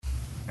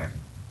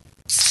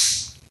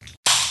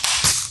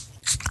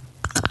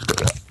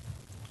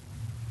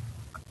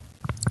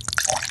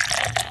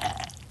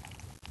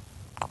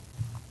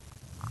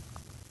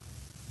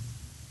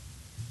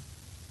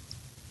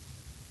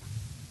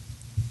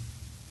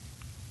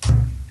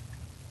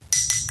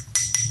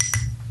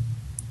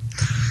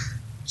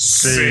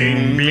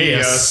Sing me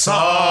a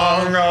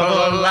song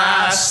of a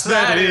lass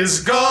that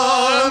is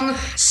gone.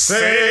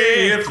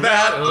 Say if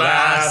that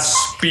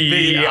lass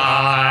be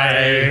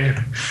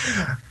I.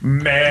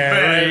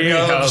 Mary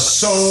of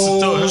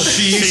soul,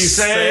 she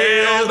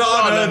sailed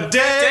on a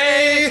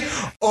day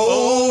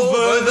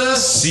over the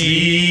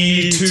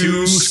sea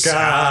to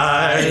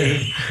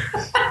sky.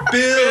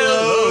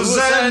 Billows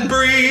and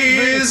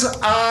breeze,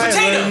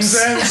 islands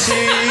and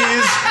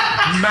seas,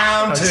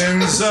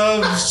 mountains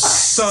of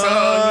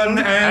sun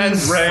and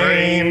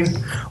rain.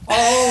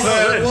 All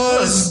that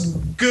was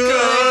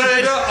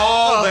good,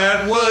 all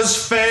that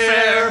was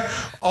fair,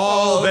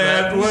 all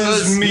that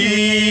was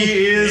me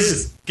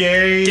is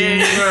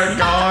game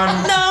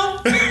gone. No.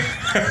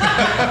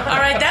 All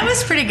right, that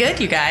was pretty good,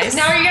 you guys.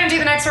 Now are you going to do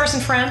the next verse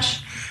in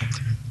French?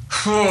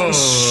 Pretty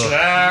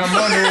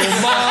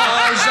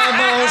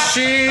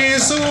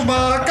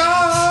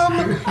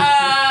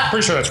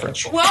sure that's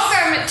French.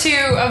 Welcome to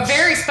a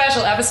very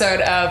special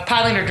episode of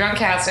Podlander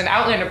Drunkcast and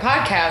Outlander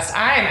Podcast.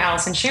 I am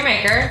Allison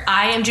Shoemaker.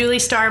 I am Julie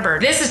Starbird.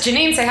 This is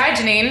Janine. Say hi,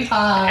 Janine.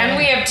 Hi. And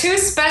we have two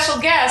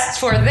special guests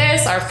for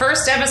this, our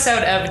first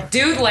episode of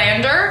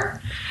Dudelander.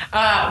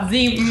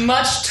 The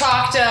much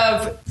talked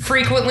of,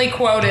 frequently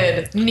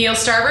quoted Neil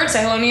Starbird.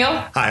 Say hello,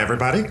 Neil. Hi,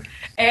 everybody.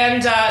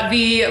 And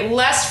the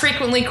less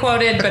frequently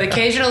quoted but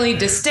occasionally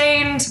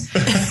disdained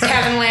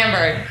Kevin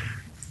Lambert.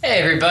 Hey,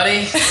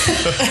 everybody.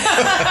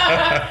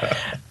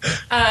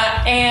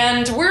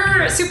 And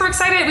we're super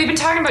excited. We've been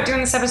talking about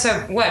doing this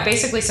episode,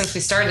 basically since we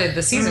started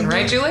the season,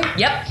 right, Julie?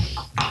 Yep.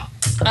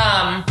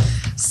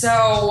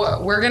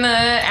 So we're going to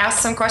ask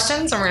some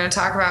questions and we're going to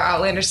talk about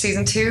Outlander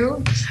Season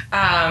 2.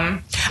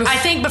 I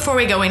think before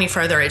we go any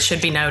further, it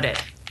should be noted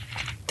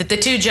that the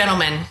two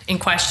gentlemen in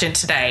question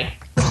today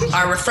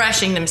are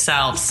refreshing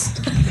themselves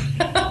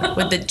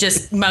with the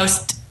just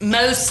most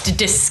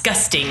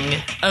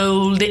disgusting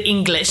old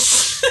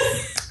English.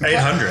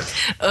 800.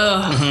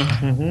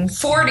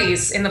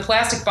 40s in the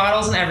plastic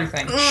bottles and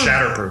everything.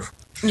 Shatterproof.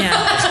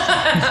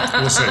 Yeah.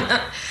 We'll see.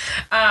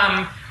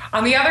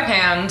 On the other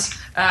hand,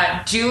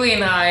 Julie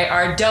and I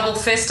are double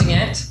fisting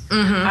it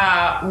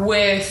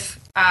with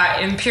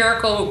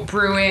Empirical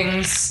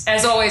Brewing's.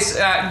 As always,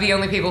 the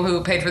only people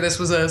who paid for this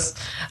was us,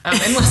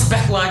 unless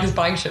Backlog is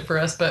buying shit for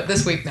us. But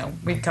this week, no,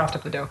 we coughed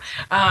up the dough.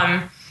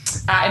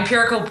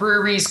 Empirical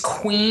Brewery's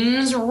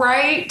Queen's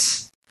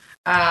Right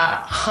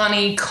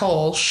honey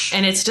kolsch.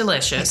 And it's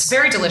delicious. It's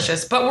very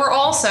delicious. But we're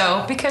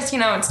also, because,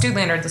 it's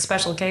Dudelander, it's a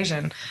special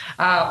occasion,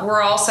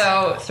 we're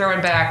also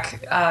throwing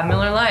back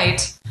Miller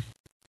Lite.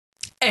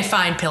 A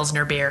fine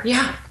Pilsner beer.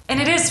 Yeah, and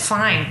it is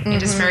fine. Mm-hmm.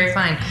 It is very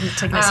fine. I'm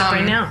taking a sip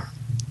right now.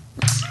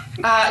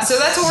 So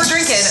that's what we're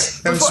drinking.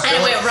 And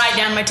it went right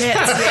down my tits.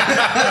 Yep.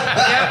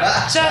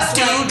 Just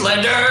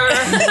Dudelander.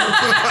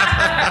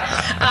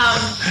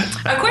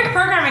 A quick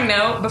programming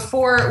note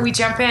before we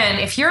jump in.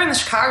 If you're in the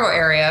Chicago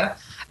area,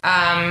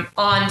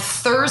 on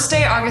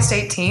Thursday, August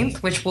 18th,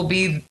 which will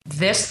be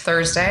this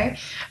Thursday,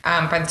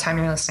 by the time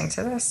you're listening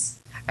to this.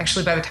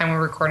 Actually, by the time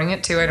we're recording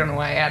it, too. I don't know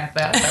why I added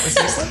that. That was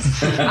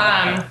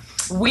useless.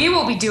 We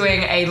will be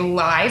doing a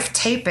live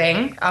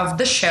taping of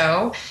the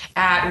show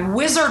at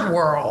Wizard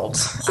World.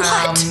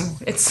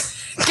 What?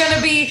 It's going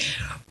to be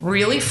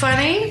really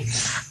funny.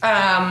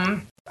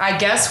 I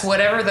guess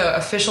whatever the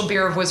official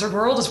beer of Wizard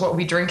World is what we'll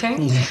be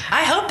drinking.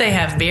 I hope they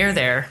have beer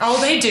there.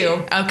 Oh, they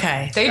do.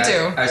 Okay. They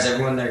do. Is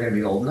everyone there going to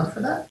be old enough for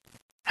that?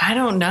 I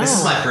don't know. This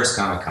is my first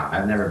Comic-Con.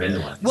 I've never been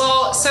to one.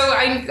 Well, so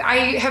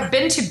I have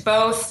been to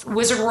both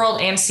Wizard World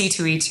and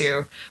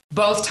C2E2,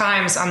 both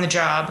times on the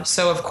job.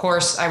 So, of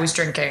course, I was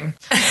drinking.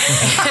 And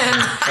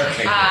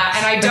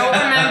I don't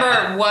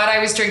remember what I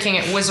was drinking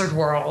at Wizard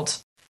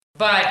World.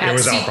 But It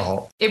was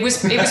alcohol. It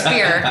was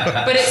beer.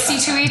 But at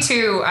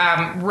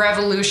C2E2,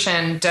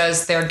 Revolution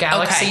does their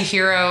Galaxy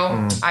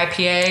Hero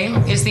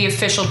IPA is the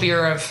official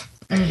beer of...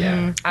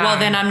 Yeah. Well,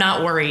 then I'm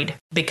not worried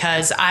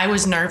because I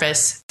was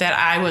nervous that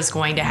I was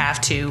going to have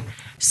to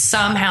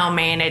somehow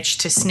manage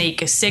to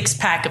sneak a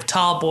 6-pack of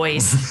tall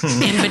boys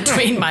in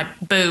between my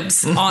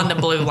boobs on the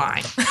blue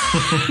line.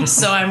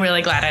 So I'm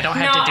really glad I don't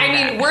have to do that.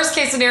 I mean, worst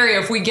case scenario,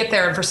 if we get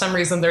there and for some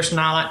reason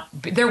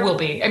there will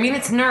be. I mean,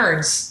 it's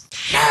nerds.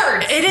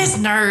 Nerds! It is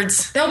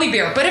nerds. There'll be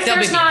beer. But if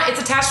There'll there's be not,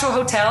 it's attached to a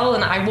hotel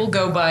and I will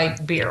go buy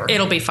beer.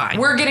 It'll be fine.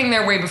 We're getting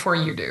there way before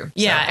you do.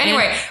 Yeah. So,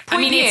 anyway,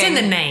 it's in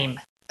the name.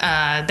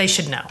 They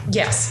should know.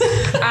 Yes.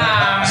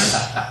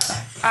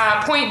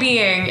 Point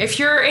being, if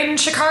you're in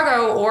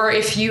Chicago or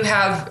if you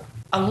have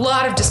a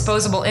lot of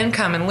disposable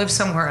income and live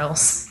somewhere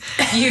else,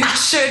 you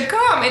should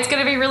come. It's going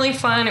to be really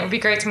fun. It would be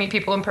great to meet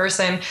people in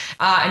person.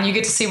 And you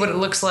get to see what it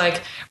looks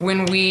like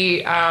when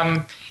we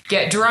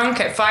get drunk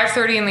at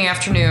 5:30 in the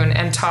afternoon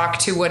and talk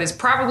to what is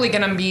probably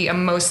going to be a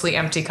mostly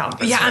empty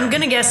conference Yeah, room. I'm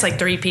going to guess like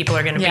 3 people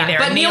are going to be there.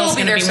 But Neil will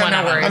be gonna there, so one no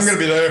of them. worries. I'm going to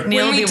be there.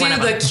 Neil When will we be do one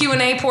of the them.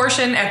 Q&A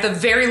portion, at the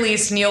very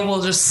least, Neil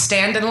will just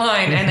stand in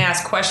line and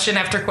ask question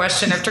after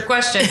question after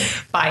question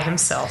by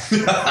himself.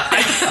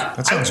 That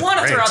I sounds want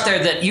to great. throw out there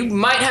that you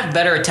might have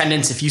better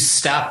attendance if you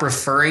stop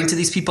referring to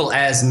these people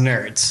as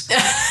nerds.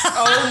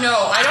 Oh, no.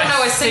 I don't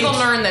know a single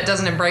nerd that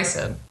doesn't embrace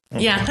it.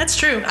 Yeah, that's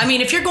true. I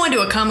mean, if you're going to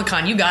a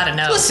Comic-Con, you got to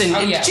know. Listen,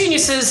 yeah.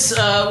 geniuses,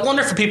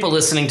 wonderful people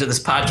listening to this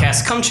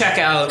podcast, come check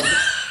out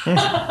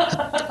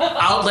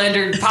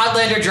Outlander,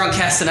 Podlander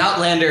Drunkcast, and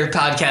Outlander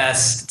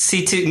podcast.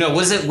 C2, no,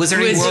 was it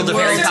Wizarding World of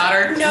Harry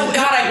Potter? No,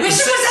 God, I wish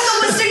it was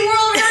at the Wizarding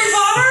World of Harry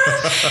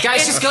Potter.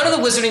 Guys, just go to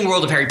the Wizarding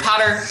World of Harry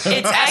Potter.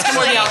 It's Ask them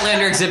where the actually,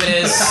 Outlander exhibit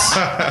is.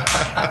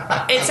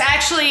 it's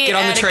actually Get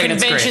on the at train, a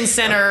it's convention great.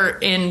 center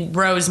in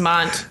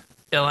Rosemont,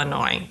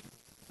 Illinois,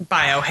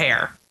 by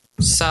O'Hare.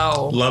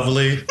 So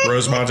Lovely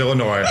Rosemont,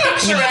 Illinois.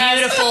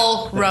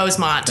 beautiful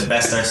Rosemont. The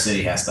best our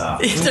city has to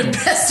offer. The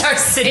best our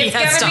city It's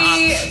has to gonna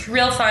offer. be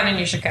real fun, and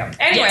you should come.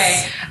 Anyway,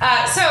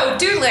 Yes. so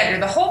Dude Lander,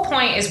 the whole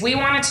point is we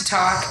wanted to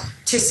talk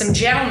to some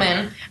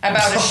gentlemen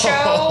about a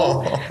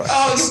show.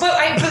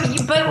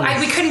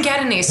 We couldn't get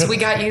any, so we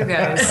got you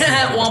guys.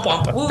 Womp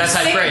womp. Ooh, That's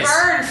high sick praise.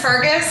 burn,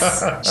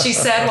 Fergus, she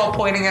said while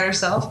pointing at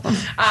herself.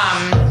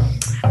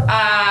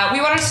 We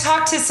wanted to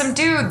talk to some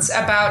dudes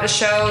about a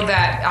show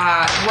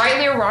that,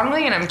 rightly or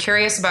wrongly, and I'm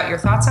curious about your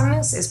thoughts on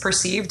this, is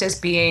perceived as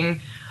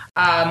being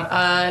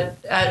a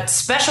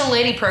special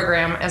lady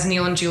program, as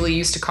Neil and Julie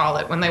used to call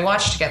it when they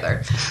watched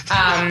together.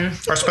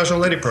 Our special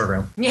lady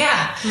program.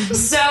 Yeah.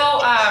 So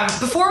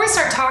before we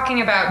start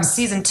talking about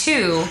season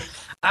 2,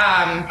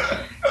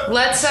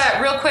 let's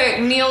real quick.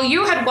 Neil,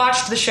 you had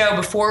watched the show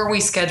before we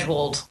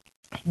scheduled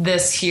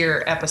this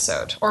here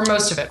episode, or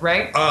most of it,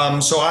 right?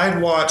 So I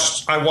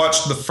watched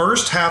the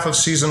first half of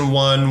season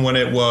 1 when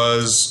it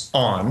was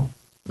on,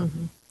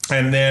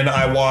 and then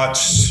I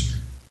watched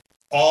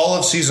all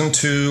of season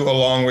 2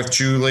 along with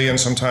Julie and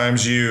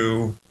sometimes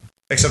you,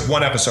 except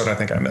one episode I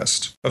think I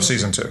missed of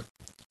season 2.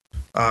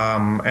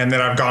 And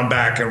then I've gone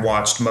back and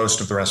watched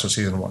most of the rest of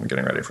season 1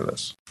 getting ready for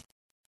this.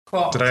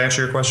 Cool. Did I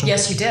answer your question?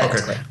 Yes, you did.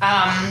 Okay, great.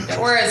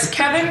 Whereas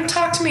Kevin,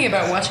 talk to me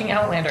about watching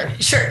Outlander.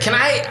 Sure. Can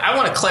I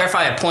want to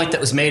clarify a point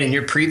that was made in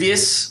your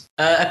previous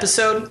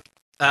episode.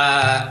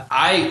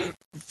 I,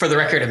 for the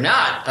record, am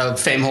not a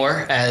fame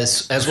whore,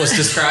 as was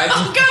described.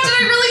 Oh God, did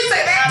I really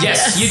say that?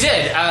 Yes, you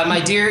did.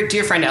 My dear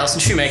friend Allison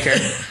Shoemaker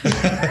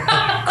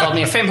called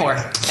me a fame whore,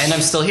 and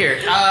I'm still here.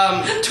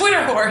 Twitter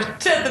whore,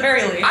 at the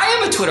very least. I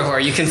am a Twitter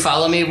whore. You can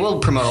follow me. We'll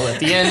promote at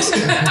the end.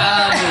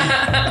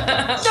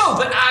 No,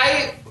 but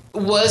I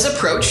was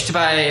approached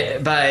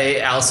by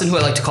Allison, who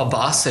I like to call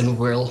boss, and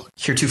will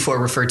heretofore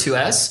refer to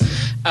as,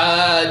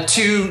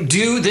 to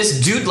do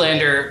this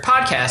Dudelander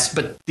podcast.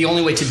 But the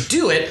only way to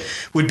do it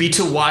would be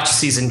to watch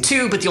season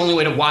 2. But the only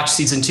way to watch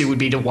season 2 would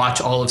be to watch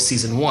all of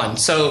season 1.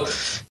 So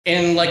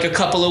in like a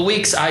couple of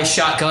weeks, I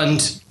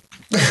shotgunned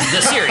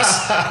the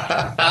series.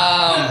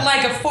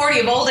 Like a 40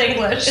 of Old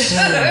English.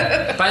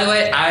 By the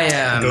way, I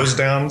am Goes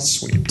down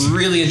sweet.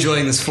 really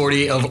enjoying this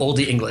 40 of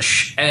oldie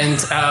English. And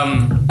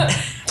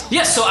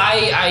yeah, so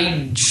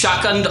I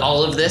shotgunned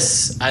all of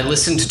this. I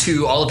listened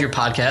to all of your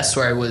podcasts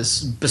where I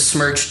was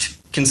besmirched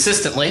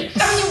consistently.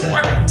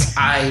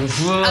 A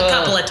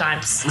couple of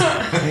times. We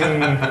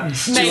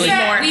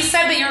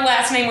said that your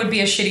last name would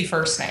be a shitty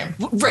first name.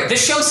 Right, the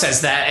show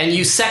says that, and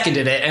you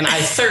seconded it, and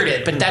I third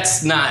it, but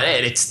that's not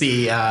it. It's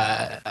the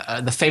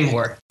fame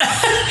whore.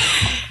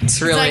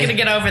 It's really Not going to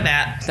get over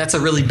that. that's a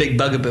really big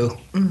bugaboo.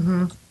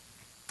 Mm-hmm.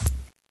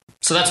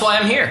 So that's why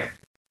I'm here.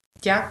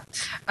 Yeah.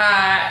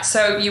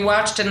 So you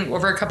watched in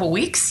over a couple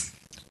weeks?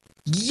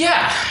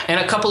 Yeah, in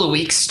a couple of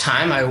weeks'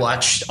 time, I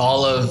watched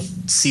all of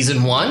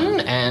season 1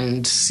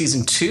 and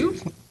season 2.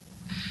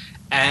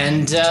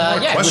 And yeah,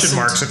 Question listened-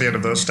 marks at the end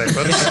of those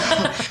statements.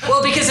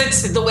 Well, because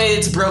it's the way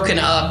it's broken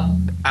up.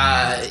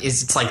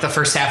 It's like the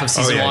first half of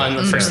season yeah, 1,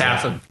 yeah.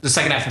 the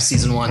second half of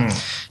season 1,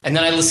 and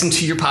then I listened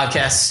to your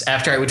podcast.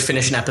 After I would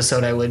finish an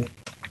episode, I would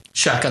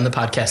shotgun the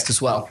podcast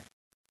as well.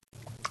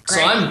 So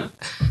Great. I'm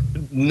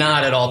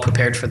not at all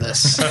prepared for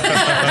this.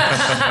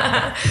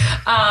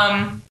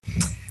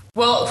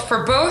 Well,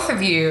 for both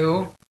of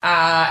you,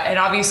 and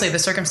obviously the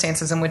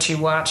circumstances in which you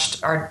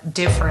watched are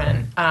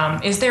different,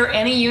 is there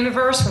any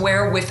universe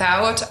where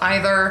without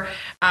either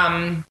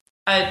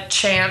a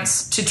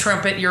chance to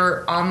trumpet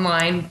your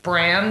online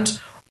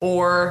brand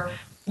or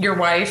your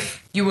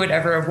wife, you would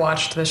ever have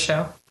watched this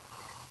show?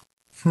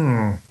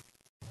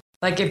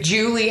 Like if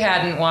Julie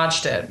hadn't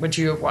watched it, would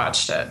you have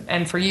watched it?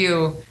 And for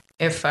you,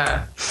 if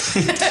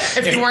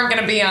if you weren't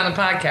going to be on the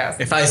podcast.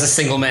 If I, as a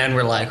single man,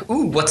 were like,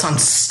 "Ooh, what's on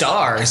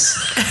Stars?"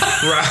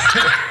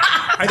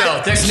 Right.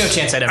 No, there's no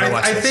chance I'd ever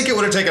watch I this. think it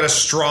would have taken a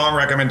strong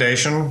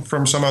recommendation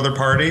from some other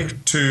party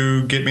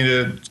to get me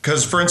to,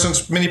 because for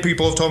instance, many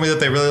people have told me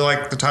that they really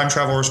like The Time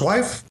Traveler's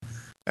Wife,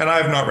 and I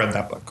have not read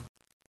that book.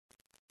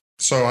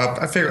 So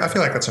I feel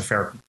like that's a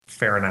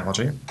fair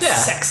analogy. Yeah.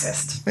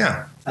 Sexist.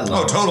 Yeah. I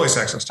love it. Totally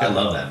sexist. I Yeah.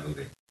 love that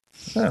movie.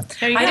 There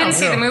you I go. didn't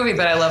see the movie,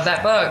 but I love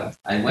that book.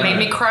 I It went made on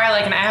me a- cry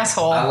like an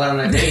asshole. I went on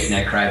a date and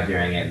I cried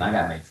during it, and I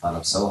got made fun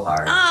of so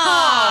hard.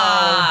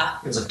 Ah,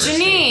 It was a first date.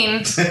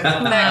 Janine,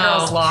 that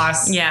girl's Oh.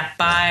 lost. yeah,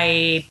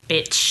 bye,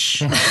 bitch.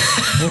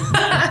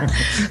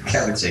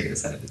 Kevin shaking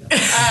his head.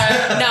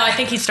 No, I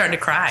think he's starting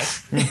to cry.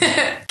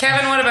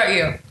 Kevin, what about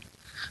you?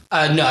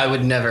 No, I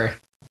would never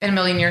in a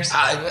million years?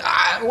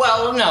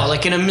 Well, no,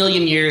 like in a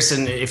million years,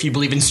 and if you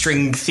believe in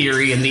string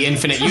theory and the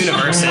infinite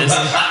universes,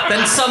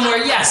 then somewhere,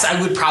 yes,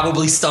 I would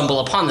probably stumble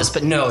upon this.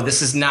 But no,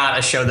 this is not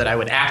a show that I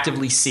would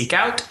actively seek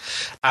out.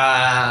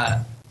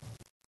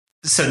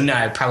 So no,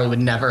 I probably would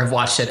never have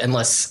watched it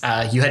unless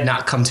you had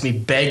not come to me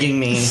begging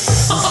me.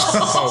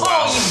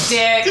 Oh, you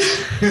dick.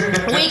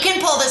 We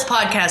can pull this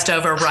podcast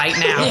over right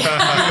now.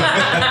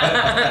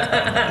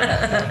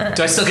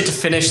 Do I still get to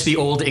finish the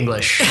Old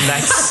English?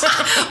 Nice.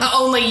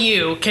 Only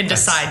you can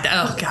decide.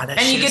 Oh God, that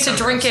And you shit get is to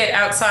so drink it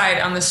outside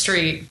on the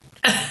street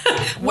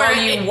Where while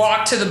you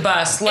walk to the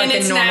bus like in a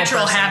its normal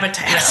natural person.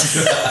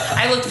 habitat.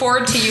 I look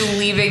forward to you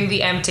leaving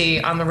the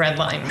empty on the red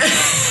line. So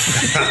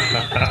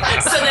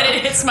that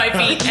it hits my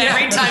feet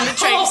every time the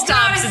train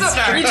stops and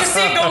starts. You just see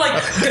it go like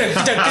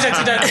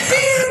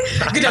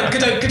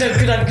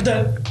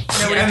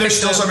And there's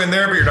still some in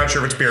there, but you're not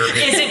sure if it's beer or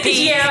pee. Is it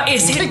pee? Yeah,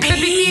 Is it it could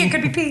be pee. It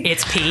could be pee.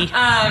 It's pee.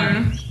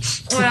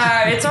 It's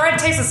alright. It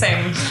tastes the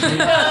same.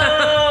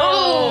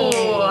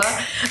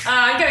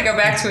 I'm gonna go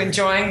back to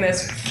enjoying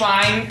this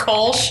fine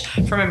Kolsch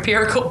from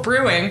Empirical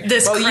Brewing.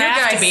 This while you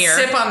craft guys beer.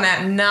 sip on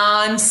that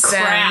nonsense.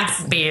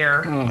 Craft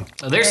beer.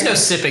 There's no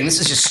sipping. This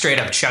is just straight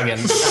up chugging.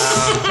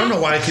 I don't know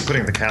why I keep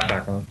putting the cap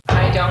back on.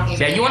 I don't even.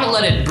 Yeah, you want to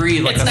let it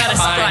breathe like It's a not a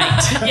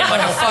fine, Sprite. Yeah.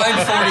 like a fine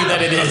 40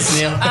 that it is,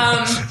 Neil.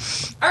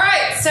 All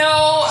right,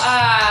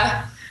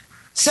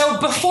 so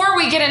before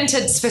we get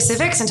into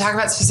specifics and talk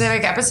about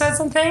specific episodes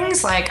and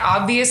things, like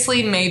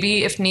obviously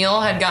maybe if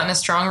Neil had gotten a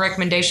strong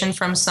recommendation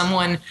from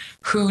someone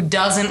who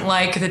doesn't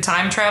like The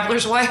Time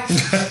Traveler's Wife,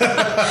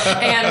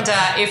 and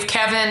if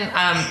Kevin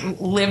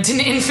lived in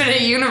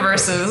infinite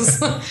universes,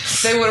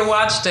 they would have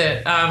watched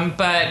it.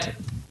 But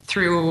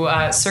through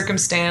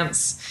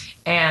circumstance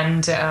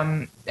and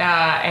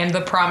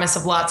the promise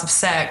of lots of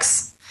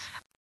sex.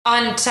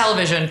 On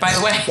television, by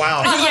the way.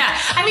 Wow. Yeah.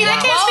 I mean, I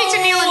can't speak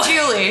to Neil and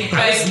Julie,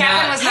 but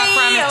Kevin was not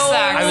promised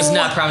sex. I was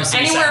not promised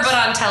Anywhere sex. but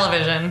on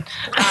television.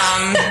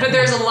 But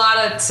there's a lot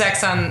of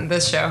sex on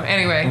this show.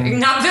 Anyway,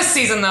 not this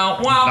season, though.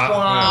 Womp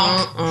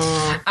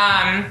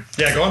womp.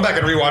 Yeah, going back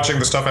and rewatching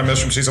the stuff I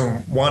missed from season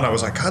 1, I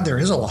was like, God, there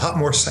is a lot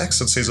more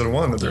sex in season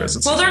 1 than there is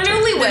in Well, season they're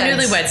 2. newlyweds. They're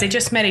newlyweds. They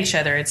just met each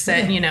other. It's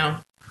that,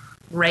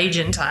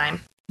 raging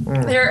time.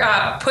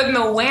 They're putting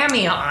the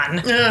whammy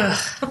on.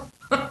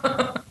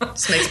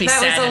 This makes me That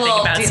sad to was a think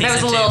little. about That was season a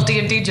 2. little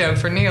D&D joke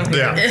for Neil.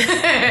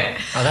 Yeah.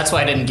 Oh, that's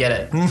why I didn't get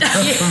it.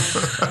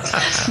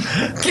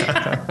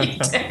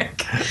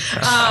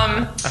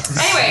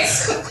 Anyways,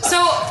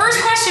 so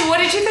first question: what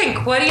did you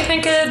think? What do you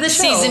think of the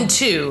show? Season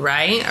 2,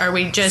 right? Are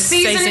we just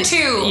Season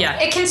 2. Yeah.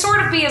 It can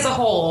sort of be as a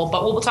whole,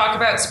 but we'll talk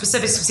about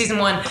specifics of season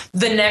 1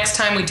 the next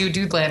time we do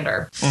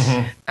Dudelander,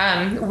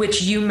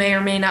 which you may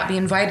or may not be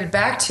invited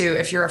back to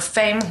if you're a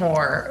fame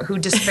whore who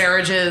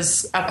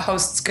disparages a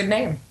host's good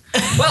name.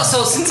 Well,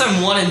 so since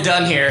I'm one and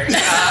done here,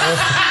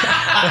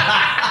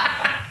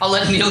 I'll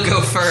let Neil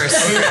go first.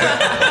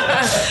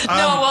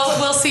 No,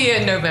 we'll see you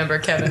in November,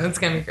 Kevin. It's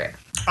going to be great.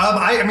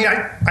 I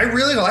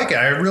really like it.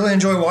 I really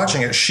enjoy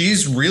watching it.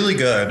 She's really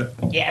good.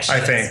 Yeah, she I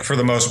is. think for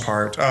the most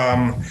part.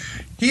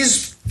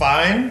 He's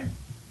fine.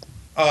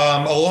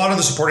 A lot of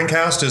the supporting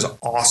cast is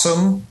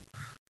awesome.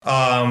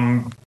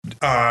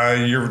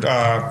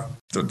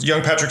 The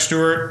young Patrick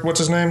Stewart, what's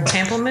his name?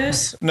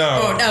 Pamplemousse?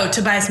 No. Oh,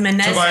 Tobias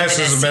Menzies. Tobias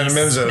is the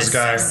Menzies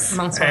guy,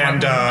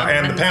 and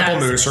the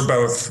Pamplemousse are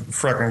both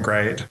freaking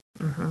great.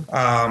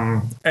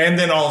 And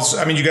then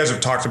also, you guys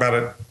have talked about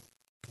it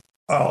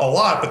a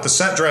lot, but the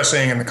set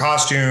dressing and the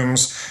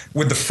costumes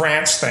with the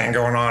France thing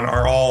going on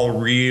are all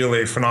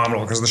really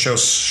phenomenal because the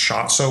show's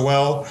shot so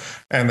well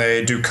and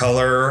they do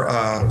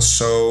color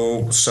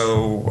so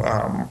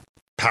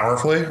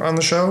powerfully on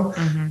the show.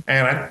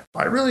 And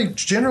I really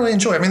generally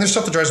enjoy it. There's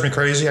stuff that drives me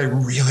crazy. I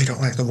really don't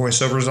like the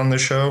voiceovers on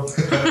this show,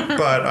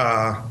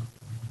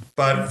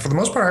 but for the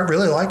most part, I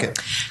really like it.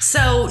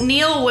 So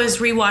Neil was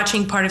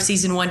rewatching part of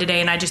season 1 today,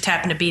 and I just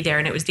happened to be there,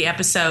 and it was the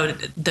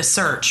episode "The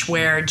Search,"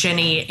 where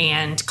Jenny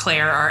and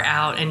Claire are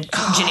out, and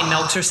Jenny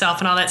milks herself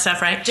and all that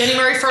stuff, right? Jenny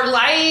Murray for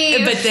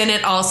life. But then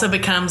it also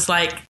becomes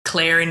like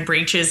Claire in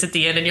breeches at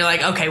the end, and you're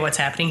like, okay, what's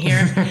happening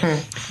here?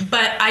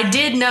 But I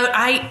did note,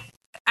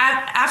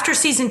 after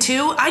season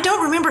 2, I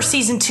don't remember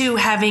season 2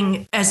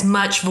 having as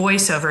much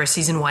voiceover as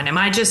season 1. Am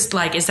I just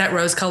like, is that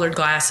rose-colored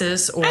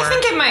glasses? Or I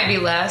think it might be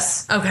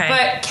less. Okay.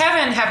 But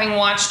Kevin, having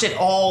watched it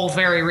all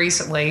very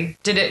recently,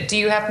 did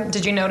you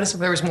notice if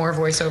there was more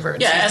voiceover?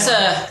 in Yeah,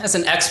 season as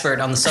an expert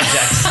on the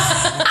subject.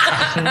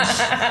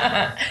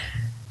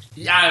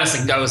 Yeah,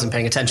 honestly, I wasn't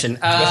paying attention.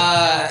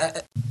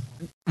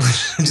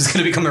 Just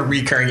going to become a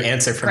recurring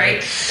answer for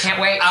Great. me.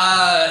 Can't wait.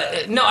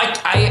 No,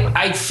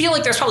 I feel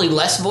like there's probably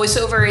less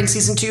voiceover in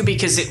season 2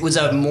 because it was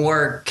a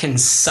more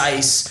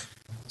concise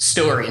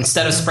story.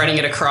 Instead of spreading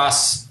it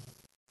across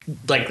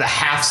like the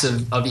halves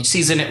of each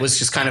season, it was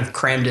just kind of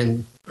crammed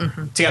in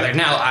together.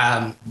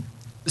 Now,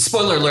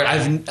 spoiler alert,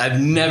 I've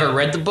never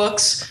read the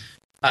books,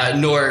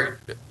 nor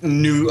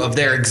knew of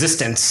their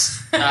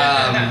existence.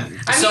 I'm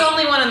the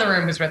only one in the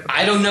room who's read the book.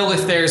 I don't know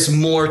if there's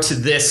more to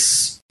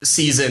this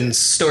season's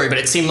story, but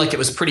it seemed like it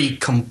was pretty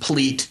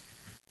complete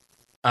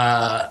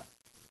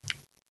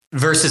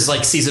versus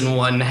like season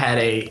 1 had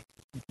a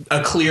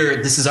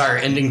clear, this is our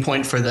ending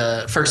point for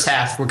the first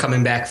half. We're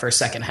coming back for a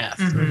second half.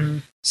 Mm-hmm.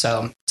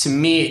 So to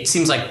me, it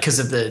seems like because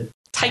of the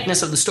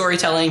tightness of the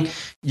storytelling,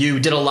 you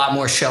did a lot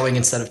more showing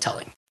instead of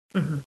telling.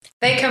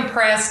 They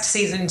compressed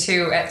season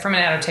 2 from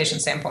an adaptation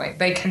standpoint.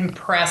 They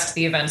compressed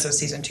the events of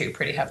season 2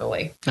 pretty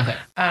heavily, Okay.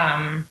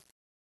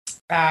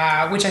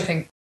 which I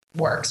think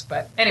works.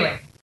 But anyway,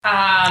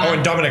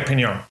 and Dominic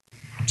Pignon.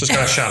 Just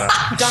got a shout out.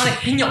 Dominic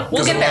Pignon.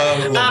 We'll get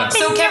there.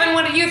 So Kevin,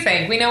 what do you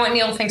think? We know what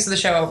Neil thinks of the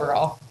show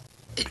overall.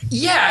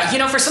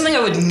 Yeah, for something I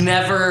would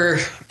never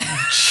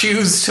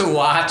choose to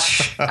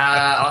watch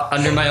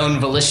under my own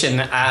volition.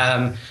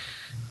 The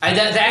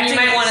acting You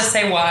might want to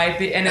say why,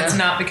 and it's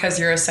not because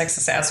you're a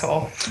sexist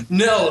asshole.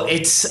 No,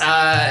 it's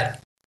I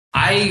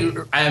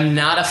am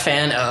not a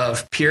fan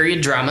of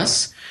period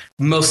dramas.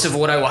 Most of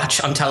what I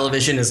watch on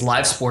television is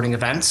live sporting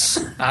events.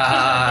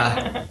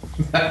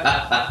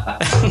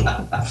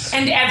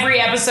 And every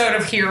episode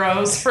of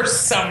Heroes for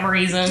some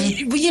reason.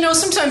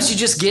 Sometimes you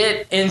just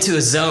get into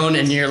a zone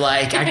and you're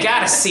like, I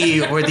gotta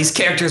see where these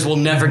characters will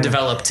never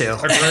develop to.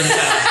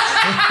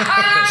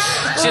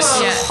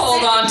 Just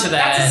hold on to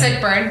that. That's a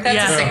sick burn.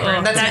 That's a sick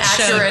burn. That's That an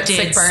show accurate did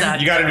sick burn. suck.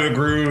 You got to do a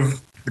groove.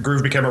 The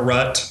groove became a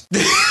rut.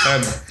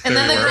 And And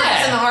then the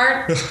cracks in the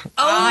heart.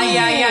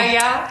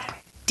 Yeah.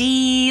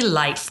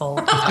 Delightful.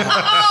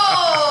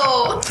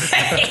 Oh!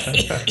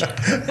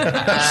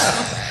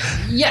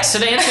 Yeah, so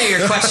to answer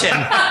your question,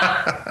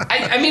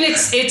 I mean,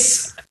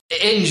 it's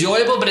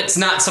enjoyable, but it's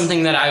not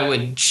something that I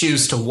would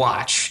choose to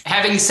watch.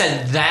 Having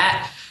said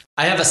that,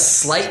 I have a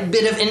slight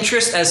bit of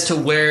interest as to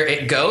where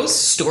it goes,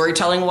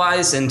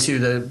 storytelling-wise, into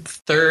the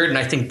third, and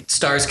I think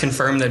Starz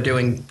confirmed they're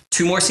doing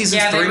 2 more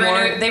seasons, 3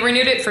 more. They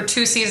renewed it for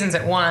 2 seasons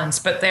at once,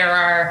 but there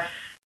are,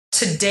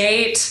 to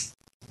date,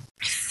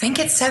 I think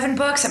it's 7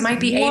 books. It might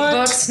be 8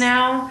 books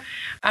now.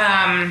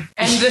 And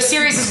the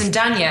series isn't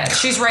done yet.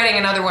 She's writing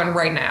another one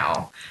right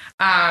now.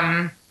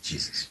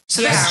 Jesus.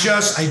 So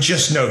Yeah. I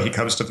just know he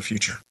comes to the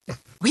future.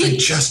 I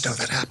just know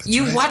that happens.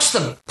 You right? watched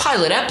the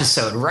pilot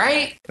episode,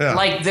 right? Yeah.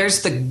 Like,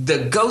 there's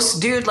the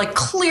ghost dude. Like,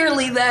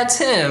 clearly that's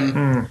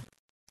him.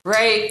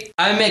 Right?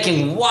 I'm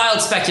making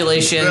wild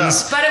speculations. Yeah.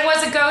 But it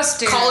was a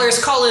ghost dude.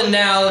 Callers, call in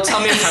now. Tell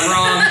me if I'm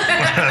wrong.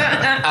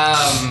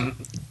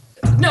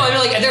 No, I mean,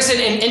 like, there's an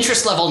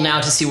interest level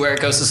now to see where it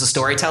goes as a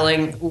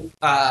storytelling.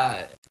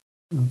 But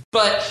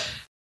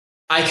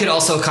I could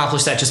also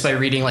accomplish that just by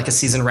reading like a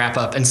season wrap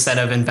up instead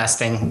of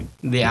investing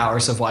the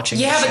hours of watching.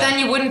 Yeah, the but show. then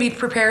you wouldn't be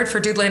prepared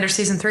for Dudelander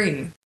season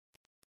 3.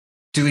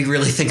 Do we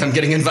really think I'm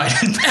getting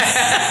invited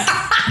back?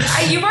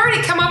 You've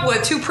already come up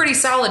with 2 pretty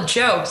solid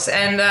jokes,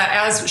 and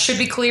as should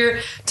be clear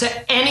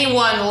to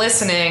anyone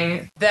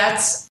listening,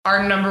 that's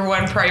our number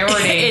 1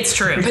 priority. It's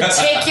true.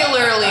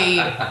 Particularly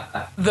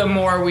the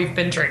more we've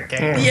been drinking.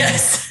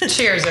 Yes.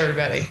 Cheers,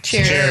 everybody.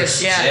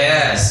 Cheers. Yeah.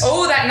 Yes.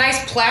 Oh, that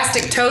nice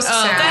plastic toast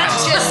sound.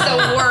 That's just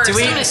the worst. Do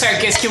we?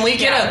 Sorry, guys. Can we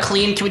get Yeah. a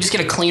clean? Can we just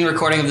get a clean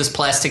recording of this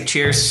plastic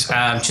cheers?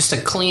 Just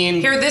a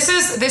clean. Here, this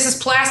is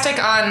plastic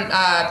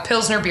on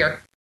Pilsner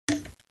beer.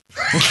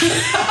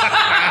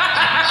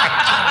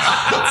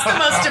 It's the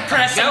most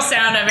depressing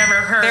sound I've ever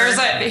heard.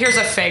 Here's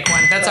a fake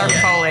one. That's our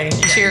Foley.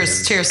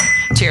 Cheers.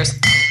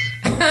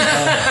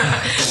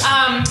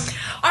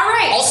 All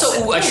right.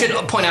 Also, I should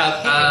point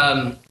out.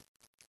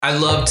 I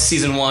loved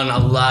season 1. A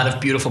lot of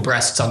beautiful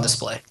breasts on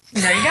display.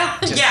 There you go.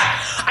 Yeah.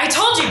 I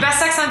told you, best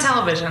sex on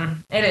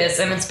television. It is.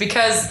 And it's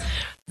because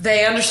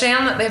they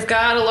understand that they've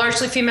got a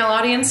largely female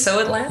audience, so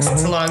it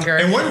lasts longer.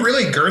 And one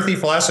really girthy,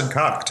 flaccid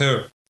cock,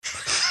 too.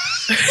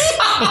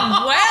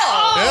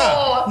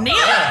 Well, Neil,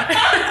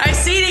 I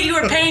see that you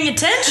were paying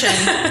attention.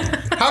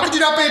 How could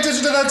you not pay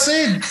attention to that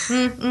scene?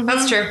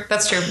 That's true.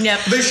 That's true.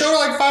 Yep. They showed it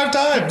like 5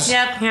 times.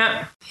 Yep.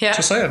 Yeah. Yeah.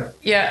 Just saying.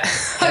 Yeah.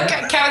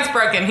 Kevin's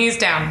broken. He's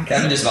down.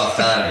 Kevin just about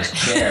fell out of his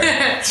chair.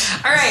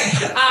 All right.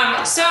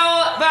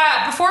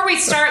 But before we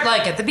start,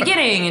 like at the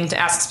beginning, and to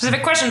ask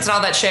specific questions and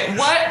all that shit,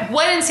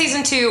 what in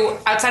season 2,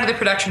 outside of the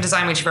production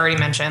design, which you've already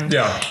mentioned,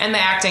 and the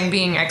acting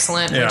being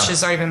excellent, which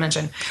has already been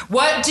mentioned,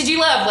 what did you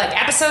love? Like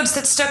episodes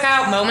that stuck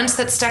out, moments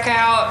that stuck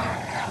out?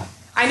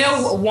 I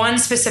know one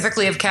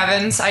specifically of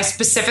Kevin's.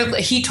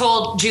 He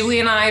told Julie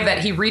and I that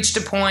he reached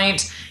a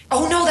point.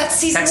 Oh no, that's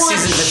season 1.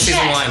 That's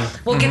season 1.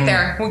 We'll get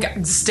there.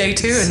 Stay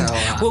tuned. So,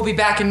 we'll be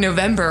back in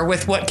November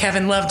with what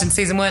Kevin loved in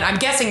season 1. I'm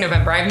guessing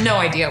November. I have no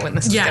idea when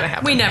this is going to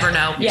happen. We never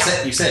know. Yeah.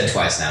 You said it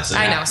twice now. So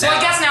I know. So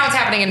I guess now it's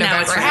happening in Now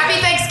November. it's really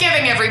Happy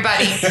Thanksgiving,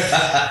 everybody.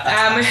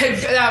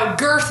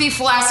 Girthy,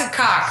 flaccid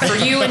cock for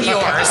you and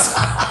yours.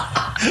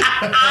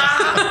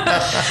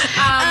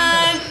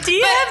 Do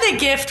you have the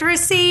gift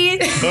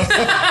receipt?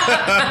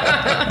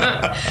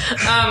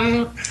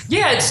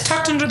 Yeah, it's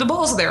tucked under the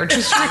balls there.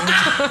 Just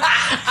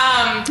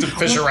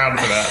Fish around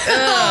for that.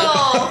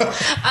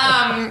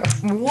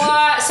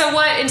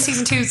 what in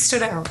season 2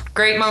 stood out?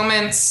 Great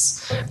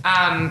moments,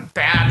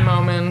 bad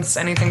moments,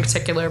 anything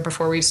particular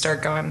before we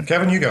start going?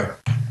 Kevin, you go.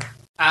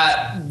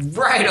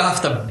 Right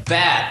off the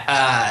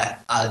bat,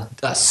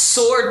 a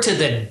sword to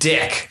the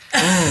dick.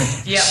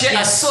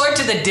 A sword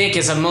to the dick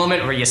is a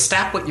moment where you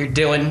stop what you're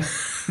doing.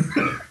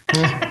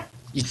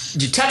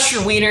 You touch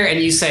your wiener and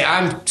you say,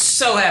 "I'm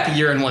so happy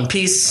you're in one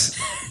piece."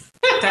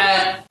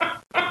 That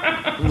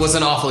was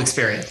an awful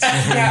experience.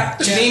 Yeah.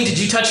 Janine, did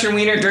you touch your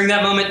wiener during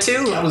that moment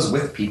too? I was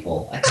with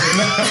people.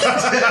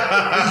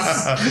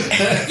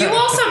 You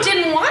also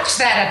didn't watch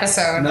that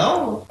episode.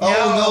 No?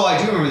 Oh, no, I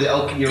do remember that.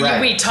 Okay, you're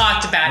right. We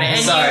talked about it,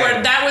 and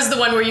Sorry. that was the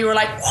one where you were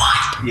like,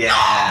 "What?"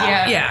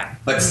 Yeah. Yeah.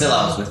 But still,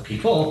 I was with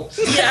people.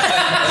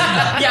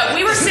 Yeah,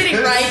 we were sitting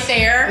right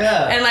there,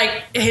 Yeah. and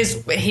like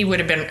he would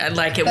have been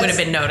like it would have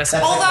been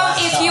noticeable. that's-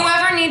 Although, Like if you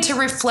last ever need to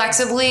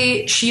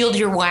reflexively shield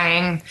your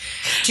wang,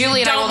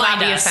 Julie and I Don't will not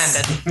mind be us.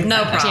 offended.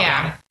 No problem.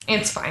 Yeah,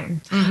 it's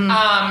fine.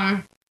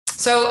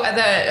 So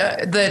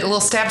the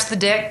little stab to the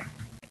dick,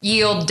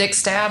 yield dick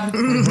stab,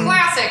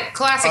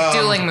 classic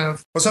dueling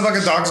move. What's that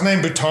fucking dog's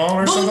name? Bouton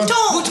or something?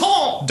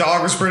 Bouton.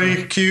 Dog was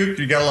pretty cute.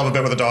 You gotta love a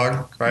bit with a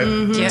dog, right?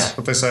 Yeah. That's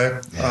what they say.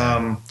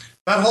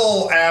 That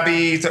whole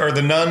Abby or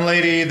the nun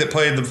lady that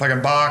played the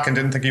fucking Bach and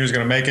didn't think he was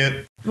gonna make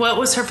it.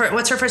 What's her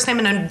first name?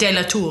 And De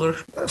La Tour.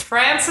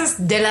 Francis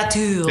de la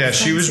Tour. Yeah,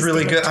 she was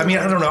really good. I mean,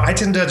 I don't know. I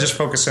tend to just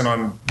focus in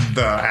on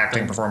the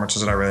acting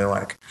performances that I really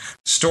like.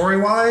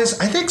 Story-wise,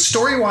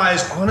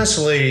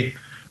 honestly,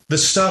 the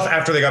stuff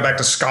after they got back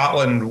to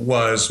Scotland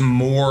was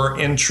more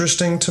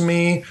interesting to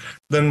me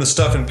than the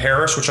stuff in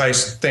Paris, which I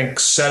think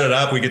set it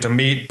up. We get to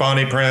meet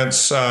Bonnie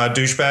Prince,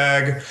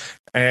 douchebag,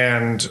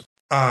 and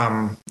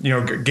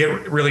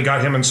really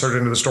got him inserted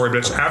into the story. But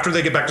it's after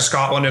they get back to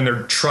Scotland and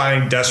they're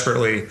trying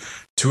desperately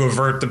to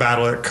avert the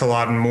battle at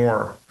Culloden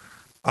Moor.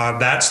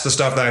 That's the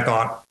stuff that I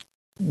thought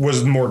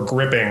was more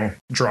gripping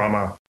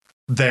drama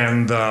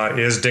than the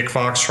is Dick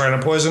Fox trying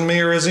to poison me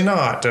or is he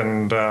not?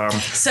 And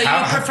So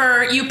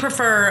you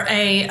prefer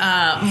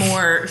a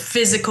more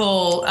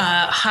physical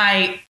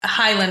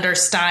Highlander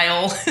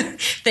style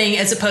thing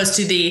as opposed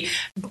to the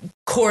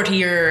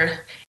courtier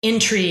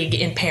intrigue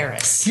in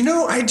Paris.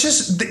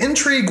 the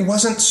intrigue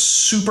wasn't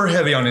super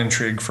heavy on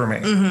intrigue for me.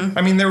 Mm-hmm.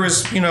 I mean, there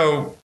was,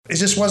 it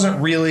just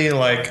wasn't really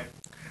like,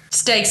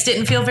 Stakes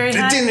didn't feel very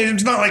high.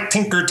 it's not like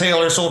Tinker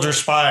Tailor Soldier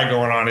Spy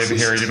going on in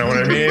here. You know what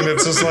I mean?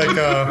 It's just like,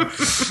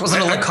 Was it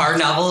a Le Carre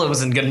novel? It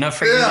wasn't good enough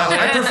for you?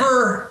 I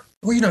prefer,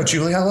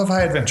 Julie, I love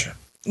high adventure.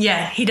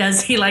 Yeah, he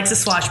does. He likes a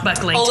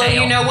swashbuckling Although,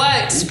 tale. you know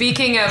what?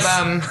 Speaking of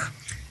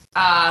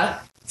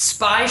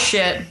spy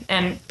shit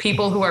and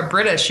people who are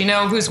British, you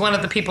know who's one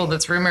of the people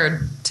that's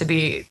rumored to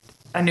be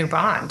a new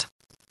Bond?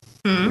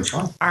 Which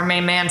one? Our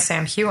main man,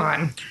 Sam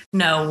Heughan.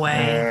 No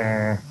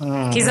way.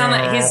 He's on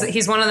the.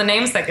 He's one of the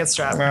names that gets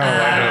dropped. He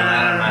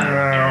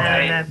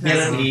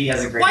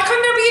has a great. Why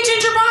couldn't there be a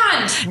Ginger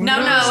Bond? No,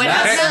 it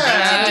has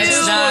nothing to do.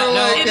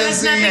 It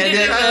has nothing to do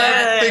with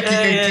I think he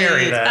can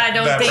carry that. I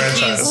don't that think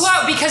franchise. he's-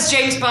 Well, because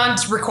James Bond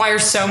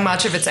requires so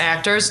much of its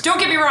actors. Don't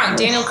get me wrong,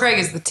 Daniel Craig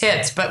is the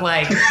tits, but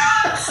like,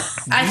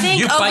 I think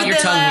You over bite your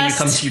the tongue when you last-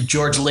 come to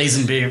George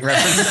Lazenby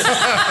reference.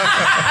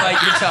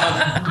 Bite your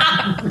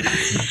tongue.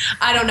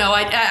 I don't know.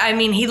 I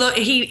mean,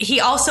 he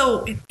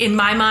also, in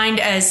my mind,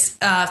 as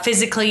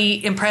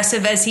physically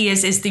impressive as he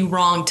is the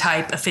wrong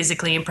type of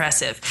physically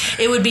impressive.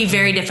 It would be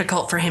very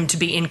difficult for him to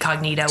be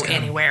incognito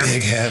anywhere.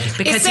 Big head.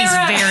 Because Is there he's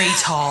a- very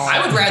tall. I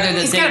would rather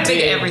that he's they got a big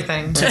did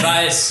everything.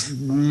 Tobias.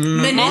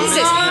 Menzies.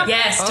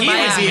 Yes, Oh,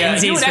 Tobias yeah.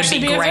 Menzies He would actually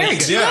be a very great.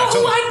 good- You know who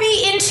totally. I'd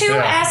be into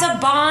Yeah. as a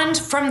Bond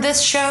from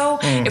this show?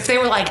 If they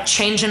were like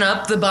changing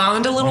up the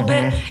Bond a little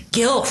bit.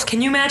 Gilf.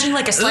 Can you imagine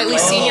like a slightly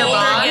senior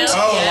Bond?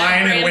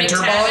 Lion and Winter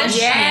Bond?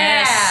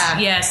 Yeah.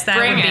 Yes,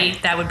 Bring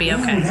that would be Ooh,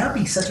 okay. that would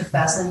be such a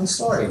fascinating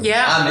story.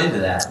 Yeah. I'm into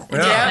that.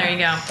 Yeah. There you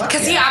go.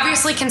 Because he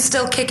obviously can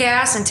still kick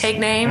ass and take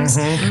names,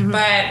 but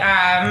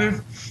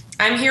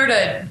I'm here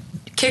to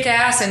kick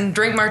ass and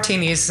drink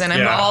martinis, and I'm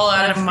Yeah. all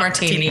out of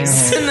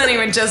martinis. And then he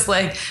would just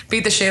like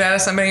beat the shit out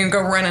of somebody and go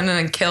running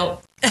in a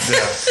kilt.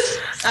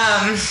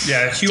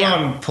 Yeah,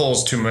 Huon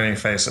pulls too many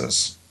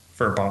faces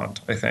for Bond,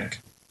 I think.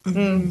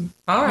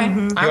 All right.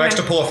 He likes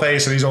to pull a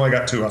face and he's only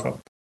got two of them.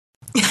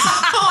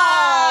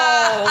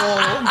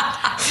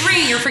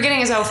 Three, you're forgetting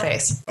his O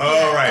face.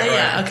 Oh, right.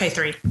 Yeah, okay,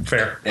 3.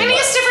 Fair. And he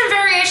has different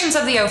variations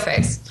of the O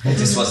face. It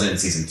just wasn't in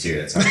season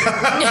 2. That's all.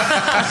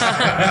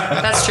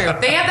 That's true.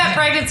 They have that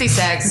pregnancy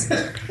sex.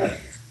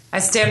 I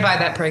stand by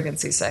that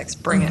pregnancy sex.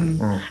 Bring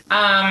it.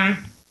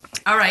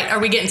 All right, are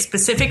we getting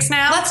specifics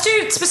now? Let's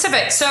do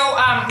specific. So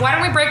why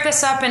don't we break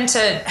this up into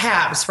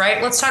halves,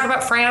 right? Let's talk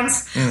about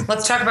France.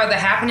 Let's talk about the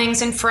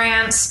happenings in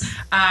France.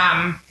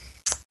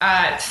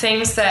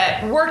 Things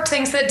that worked,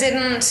 things that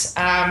didn't.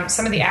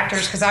 Some of the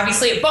actors, because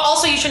obviously, but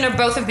also you should know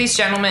both of these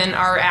gentlemen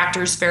are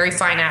actors, very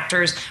fine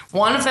actors.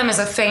 One of them is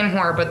a fame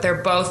whore, but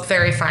they're both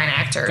very fine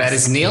actors. That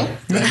is Neil.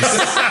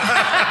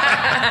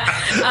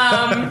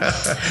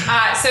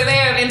 So they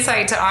have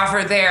insight to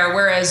offer there,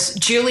 whereas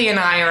Julie and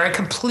I are a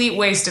complete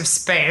waste of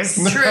space.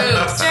 True.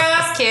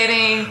 Just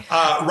kidding.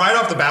 Right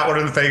off the bat, one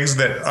of the things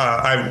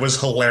that was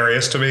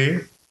hilarious to me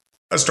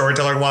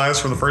storytelling wise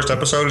for the first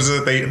episode is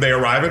that they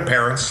arrive in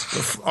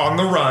Paris on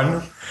the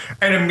run.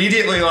 And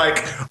immediately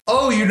like,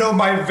 oh,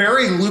 my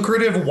very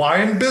lucrative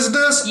wine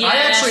business, I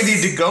Yes. actually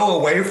need to go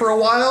away for a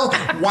while.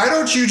 Why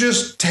don't you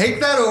just take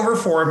that over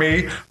for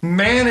me,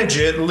 manage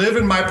it, live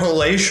in my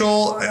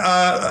palatial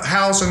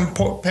house in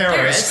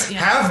Paris, yeah.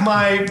 have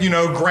my,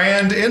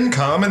 grand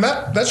income, and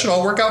that should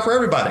all work out for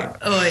everybody.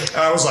 Oy.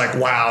 I was like,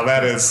 wow,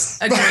 that is...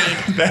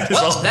 Agreed. that is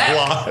a that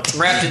lot.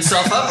 wrapped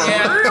itself up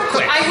real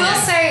quick. I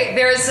will say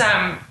there's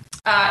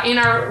in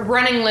our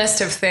running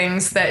list of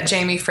things that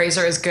Jamie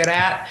Fraser is good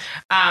at,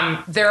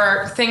 there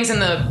are things in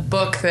the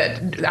book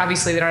that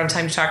obviously they don't have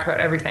time to talk about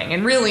everything.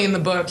 And really in the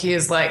book,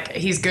 he's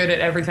good at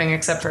everything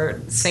except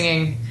for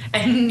singing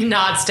and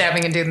not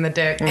stabbing a dude in the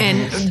dick.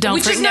 And don't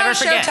Which is never not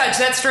show forget. touch.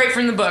 That's straight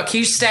from the book.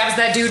 He stabs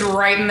that dude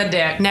right in the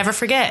dick. Never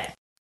forget.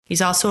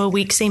 He's also a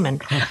weak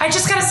seaman. I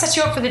just got to set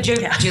you up for the joke,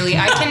 Julie.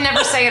 I can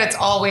never say it. It's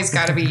always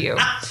got to be you.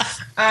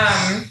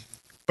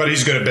 But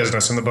he's good at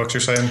business in the books,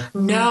 you're saying?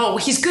 No,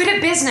 he's good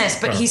at business,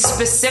 but he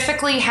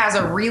specifically has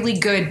a really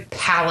good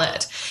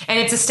palate. And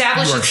it's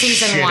established You in are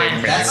season shitting 1.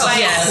 me. That's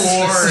Like,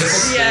 of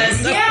course.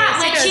 Yes. yeah,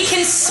 like he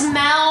can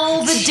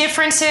smell the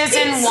differences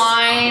in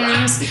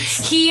wines.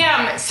 He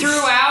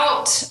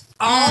throughout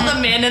All the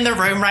men in the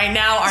room right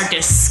now are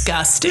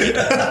disgusted.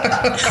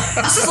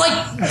 This is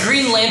like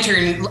Green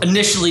Lantern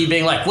initially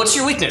being like, what's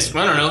your weakness?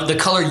 I don't know, the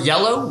color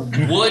yellow?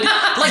 Wood?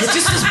 Like,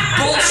 just this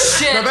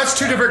bullshit. No, that's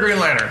 2 different Green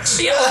Lanterns.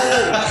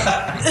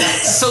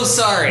 So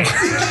sorry.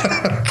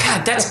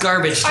 God, that's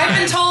garbage. I've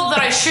been told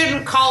that I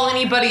shouldn't call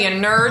anybody a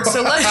nerd,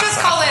 so let's just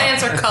call that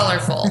answer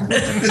colorful.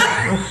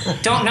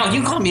 You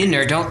can call me a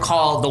nerd. Don't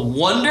call the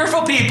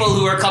wonderful people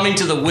who are coming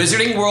to the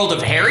wizarding world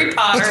of Harry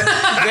Potter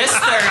this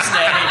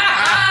Thursday.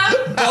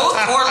 Both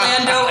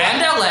Orlando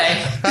and LA.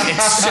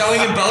 It's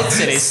showing in both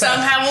cities.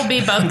 Somehow we'll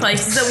be both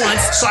places at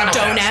once.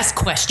 Don't ask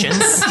questions.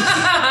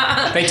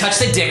 They touched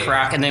the Dick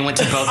Rock and they went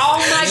to both. Oh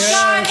my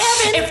God,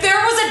 Kevin! If there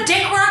was a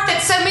dick rock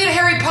that sent me to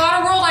Harry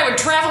Potter world, I would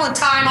travel in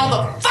time all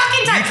the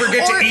fucking time. You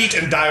forget Or- to eat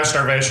and die of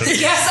starvation.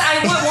 Yes, I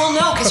would. Well,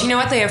 no, because you know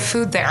what? They have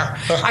food there.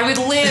 I would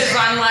live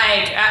on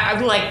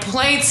like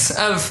plates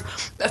of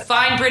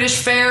fine British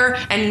fare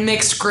and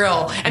mixed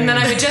grill, and then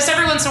I would just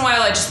every once in a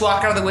while I'd just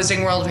walk out of the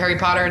Wizarding World of Harry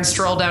Potter and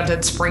stroll down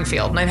to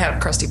Springfield, and I'd have a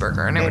Krusty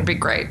Burger, and it would be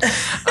great.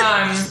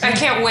 I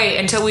can't wait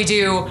until we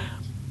do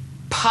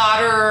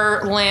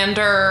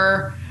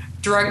Potterlander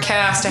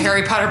Drunkcast, a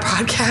Harry Potter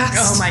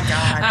podcast. Oh my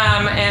God.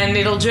 And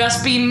it'll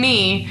just be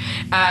me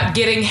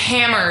getting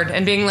hammered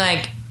and being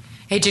like,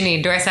 hey,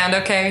 Janine, do I sound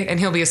okay? And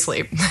he'll be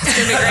asleep. It's going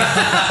to be great.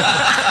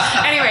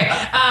 Anyway,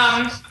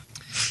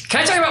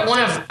 Can I talk about one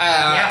of,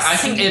 Yes. I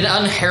think, an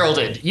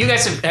unheralded? You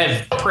guys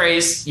have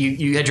praised,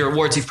 you had your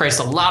awards, you've praised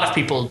a lot of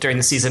people during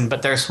the season,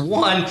 but there's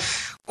one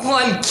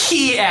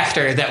key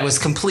actor that was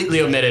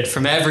completely omitted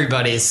from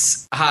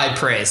everybody's high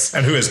praise.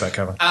 And who is that,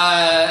 Kevin?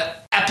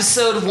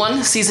 Episode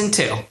 1, season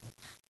 2.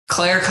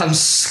 Claire comes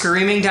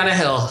screaming down a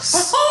hill,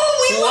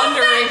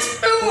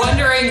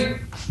 wondering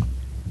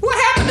what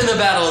happened in the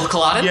Battle of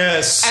Culloden.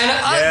 Yes. And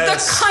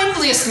Yes. the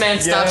kindliest man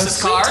stops Yes.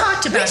 his car. we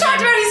talked about he's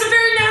a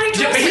very naughty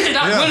Yeah, but he did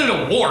not win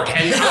an award.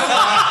 And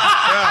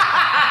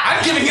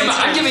I'm giving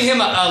him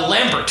a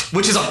Lambert,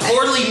 which is a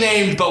poorly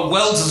named but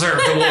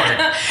well-deserved award.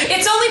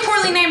 It's only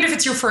poorly named if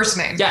it's your first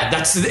name. Yeah,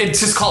 it's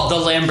just called the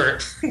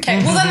Lambert.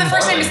 Okay, well then the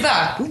first name is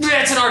the.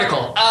 That's an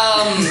article.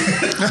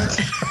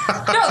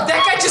 No,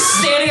 that guy just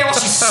standing there while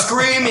she's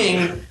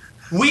screaming,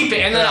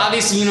 weeping, and then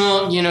obviously you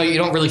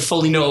don't really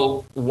fully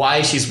know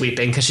why she's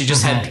weeping because she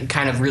just had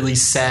kind of really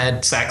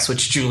sad sex,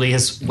 which Julie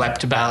has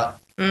wept about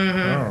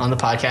on the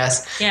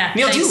podcast. Yeah,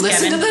 Neil, do you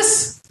thanks, listen Kevin. to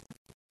this?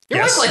 Your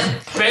Yes. wife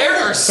like bared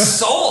her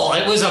soul.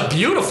 It was a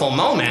beautiful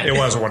moment. It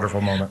was a wonderful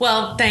moment.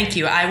 Well, thank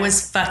you. I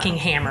was fucking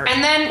hammered.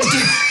 And then,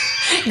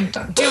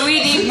 do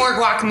we need more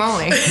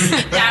guacamole?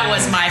 That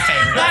was my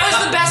favorite. That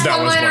was the best That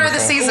was one-liner of the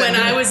wonderful. season. When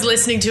I was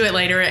listening to it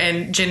later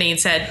and Janine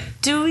said,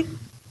 do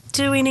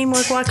we need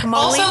more guacamole?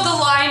 Also, the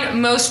line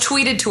most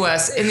tweeted to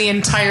us in the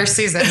entire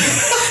season.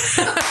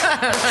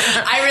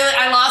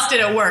 I lost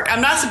it at work.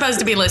 I'm not supposed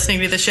to be listening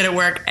to the shit at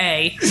work,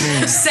 A.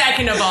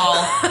 Second of all,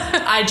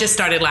 I just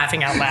started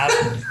laughing out loud.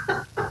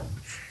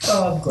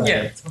 Oh, I'm glad.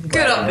 Yeah. I'm Good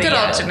glad. old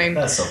Janine.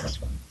 That's so much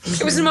fun.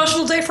 It was an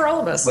emotional day for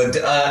all of us. But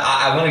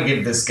I want to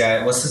give this guy.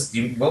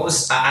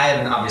 I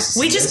haven't obviously.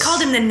 We seen just this.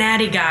 called him the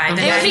natty guy.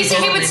 The natty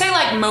He would say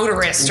like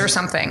motorist or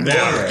something.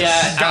 Yeah.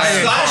 Yeah, Guy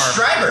in Scottish car.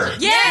 driver.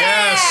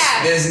 Yeah.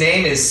 His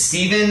name is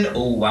Stephen.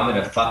 Oh, I'm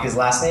gonna fuck his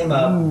last name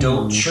up.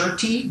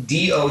 Docherty.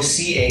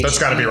 DOCH. That's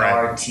gotta be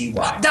right.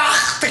 RTY.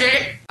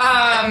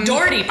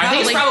 Doherty, I think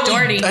probably it's probably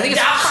Doherty. I think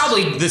it's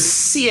probably the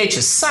CH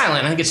is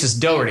silent. I think it's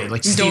just Doherty,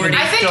 like Stephen Doherty.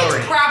 I think Doherty.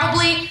 it's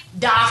probably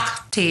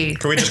Doherty.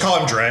 Can we just call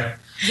him Dre?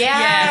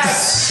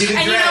 Yes. Stephen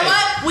And Dre. you know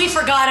what? We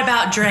forgot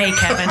about Dre,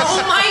 Kevin.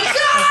 Oh my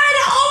God!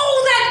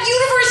 Oh, that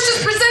universe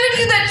just presented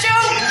you that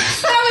joke.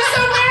 That was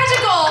so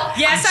magical.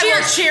 Yes, I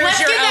will cheers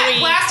Let's your get that OE.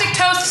 plastic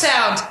toast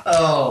sound.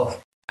 Oh.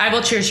 I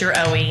will cheers your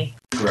OE.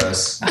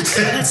 Gross.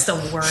 That's the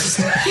worst.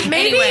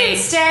 Maybe Anyway.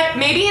 instead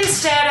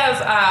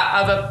of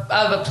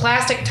a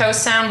plastic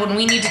toast sound, when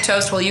we need to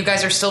toast while you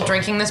guys are still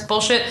drinking this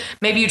bullshit,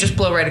 maybe you just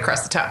blow right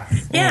across the top.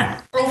 Yeah.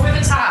 Over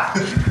the top.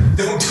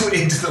 Don't do it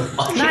into the mic.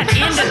 Not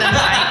into the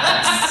mic.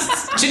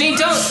 Janine,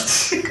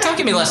 don't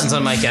give me lessons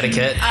on mic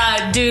etiquette.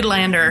 Dude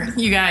Lander,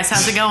 you guys,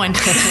 how's it going?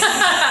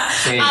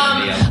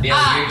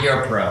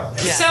 You're a pro.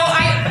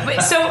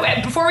 So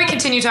before we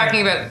continue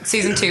talking about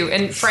season 2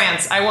 in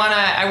France, I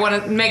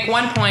wanna make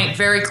one point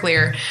very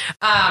clear.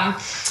 When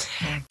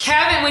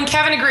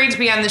Kevin agreed to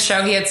be on the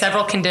show, he had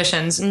several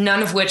conditions,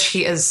 none of which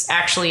he has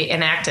actually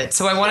enacted.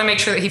 So I want to make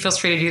sure that he feels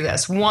free to do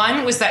this.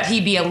 One was that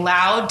he be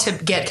allowed to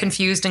get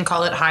confused and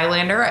call it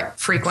Highlander at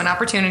frequent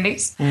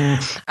opportunities.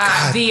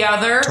 The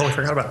other Totally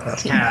forgot about that.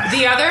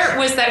 The other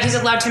was that he's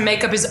allowed to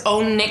make up his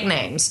own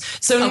nicknames.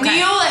 So Okay.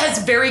 Neil has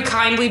very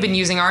kindly been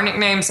using our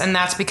nicknames, and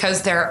that's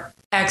because they're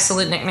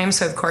excellent nicknames,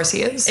 so of course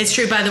he is. It's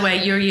true, by the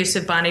way, your use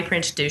of Bonnie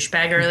Prince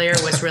douchebag earlier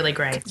was really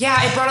great.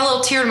 Yeah, it brought a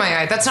little tear to my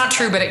eye. That's not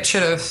true, but it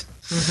should have.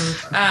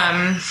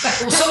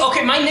 So,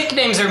 okay, my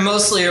nicknames are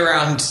mostly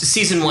around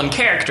season 1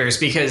 characters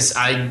because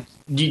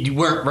you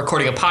weren't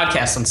recording a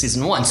podcast on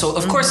season 1. So,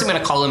 of course, I'm going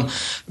to call him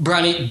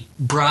Bronny. You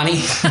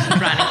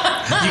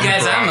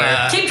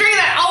guys, Keep drinking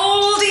that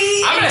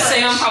oldie. I'm going to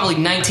say I'm probably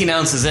 19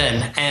 ounces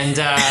in, and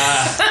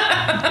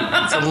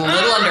it's a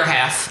little under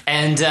half.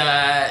 And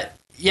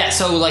yeah,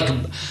 so like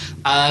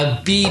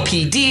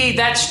BPD,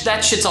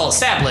 that shit's all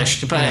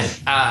established. But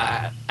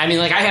I mean,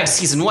 like I have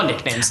season 1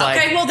 nicknames. Like,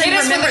 Okay, well then It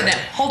is remember for the- them.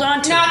 Hold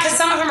on to No, it. because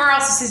some of them are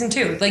also season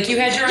 2. Like you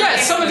had your own. yeah,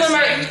 some of them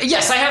are. nicknames.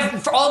 Yes, I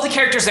have for all the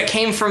characters that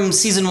came from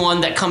season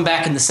 1 that come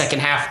back in the second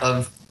half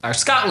of our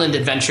Scotland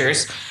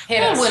adventures.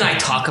 Hit us. When I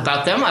talk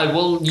about them, I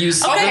will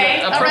use Okay,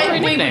 the all appropriate right,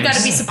 we've nicknames. got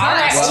to be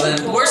surprised. Well,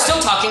 then, We're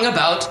still talking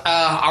about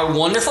our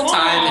wonderful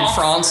time in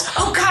France.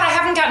 Oh God, I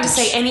haven't gotten to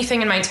say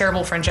anything in my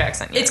terrible French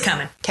accent yet. It's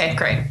coming. Okay,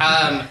 great.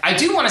 I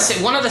do want to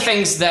say one of the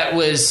things that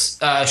was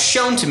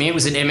shown to me, it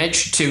was an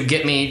image to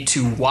get me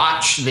to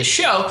watch the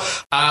show,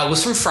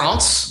 was from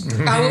France.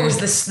 Oh, it was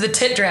the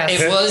tit dress.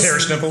 It was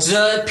Pierced nipples.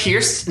 the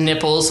pierced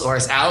nipples, or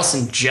as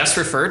Allison just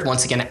referred,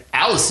 once again,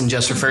 Allison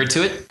just referred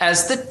to it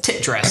as the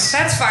tit dress.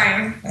 That's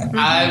fine.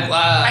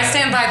 I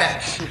stand by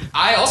that.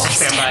 I also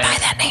stand by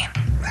it. that name.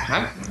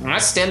 I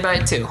stand by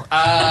it too.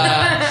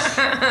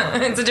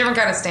 It's a different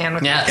kind of stand.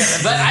 With Yeah,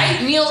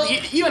 but Neil,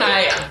 you and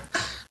I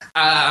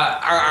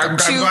are I'm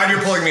two. glad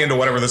you're pulling me into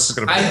whatever this is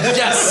going to be.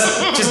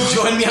 Just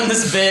join me on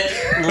this bit.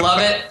 Love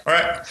it. All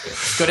right.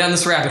 Go down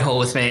this rabbit hole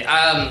with me.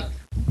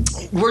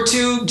 We're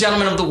two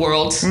gentlemen of the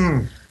world.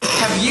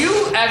 Have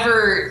you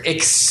ever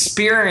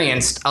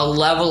experienced a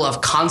level of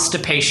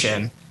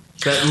constipation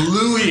that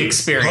Louis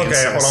experiences?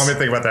 Okay, hold on. Let me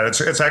think about that.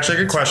 It's actually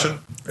a good question.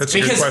 It's a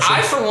good Because question.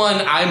 I, for one,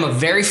 I'm a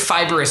very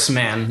fibrous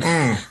man.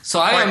 So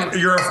I am.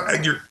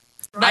 Like, you're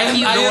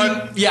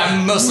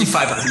I'm mostly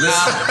fibrous.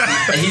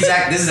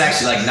 this is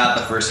actually like not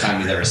the first time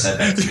he's ever said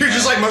that. you're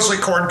just like mostly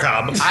corn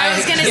cob. I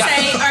was going to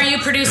say, are you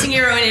producing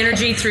your own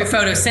energy through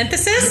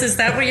photosynthesis? Is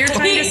that what you're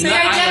trying to He say?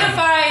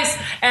 identifies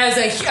as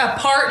a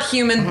part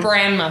human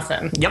bran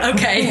muffin. Yep.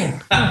 Okay.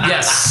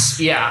 Yes.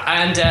 Yeah.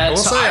 And We'll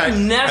so say I've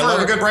never. I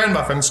love a good bran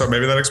muffin, so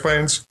maybe that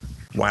explains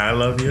why I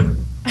love you.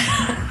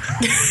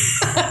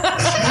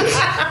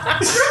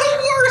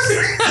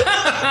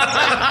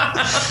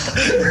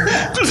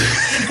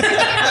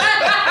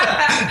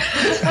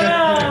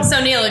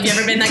 So, Neil, have you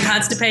ever been that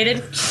constipated?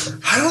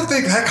 I don't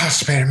think that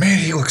constipated. Man,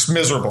 he looks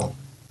miserable.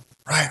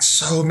 Right,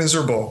 so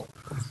miserable.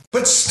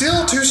 But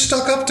still too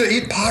stuck up to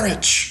eat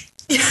porridge.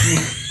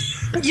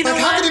 You know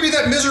Like, how what? can you be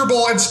that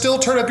miserable and still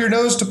turn up your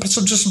nose to put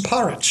just some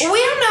porridge? We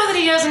don't know that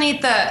he doesn't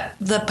eat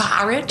the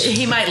porridge.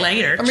 He might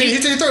later. I mean, he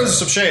throws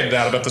some shade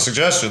out about the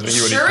suggestion that he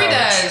would Sure eat he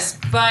porridge. does,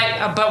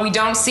 but we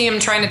don't see him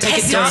trying to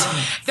take it down.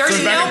 There's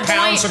Throws back no and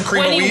pounds point some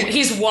cream when of wheat.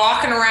 he's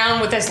walking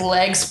around with his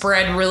legs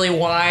spread really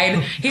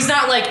wide. He's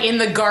not like in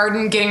the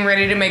garden getting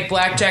ready to make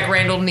Blackjack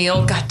Randall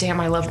kneel. God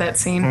damn, I love that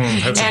scene.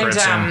 that's a great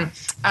scene.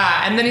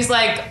 And then he's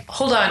like,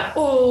 hold on.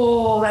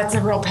 Oh, that's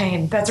a real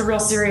pain. That's a real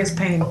serious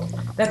pain.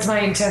 That's my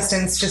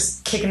intestines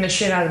just kicking the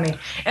shit out of me.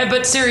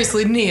 But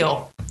seriously,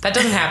 Neil, that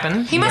doesn't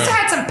happen. He must have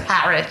had some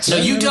porridge. No,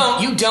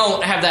 you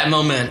don't have that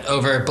moment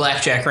over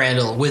Blackjack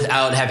Randall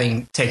without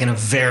having taken a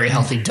very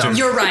healthy dump.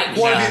 You're right.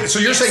 What have you- so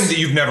you're saying that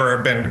you've never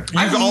been...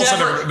 I've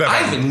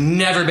never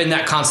never been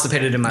that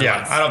constipated in my Yeah,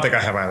 life. I don't think I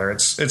have either. It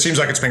seems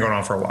like it's been going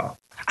on for a while.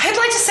 I'd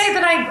like to say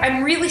that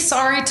I'm really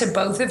sorry to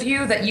both of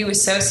you that you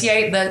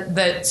associate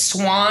the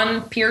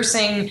swan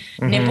piercing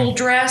nipple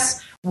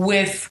dress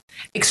with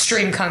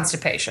extreme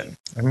constipation.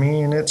 I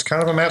mean, it's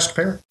kind of a masked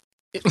pair.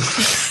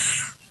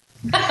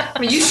 I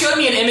mean, you showed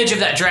me an image of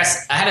that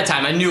dress ahead of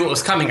time. I knew it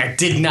was coming. I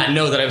did not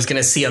know that I was going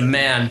to see a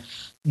man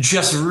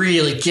just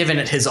really giving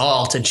it his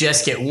all to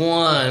just get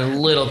one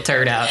little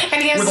turd out.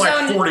 And he has With his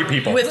like own 40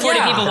 people. With 40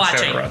 Yeah. people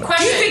watching. question.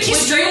 Do you think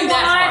he's trained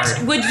that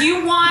hard? Would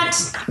you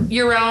want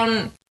your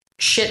own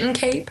shitting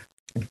cape?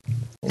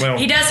 Well,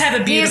 He does have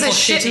a He has beautiful a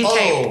shitting shitty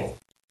cape. oh,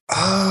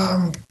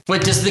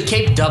 Wait, does the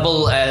cape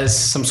double as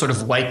some sort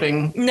of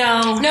wiping?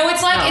 No. No,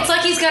 it's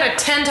like he's got a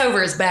tent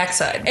over his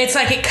backside. It's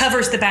like it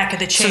covers the back of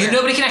the So chair. that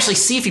nobody can actually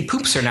see if he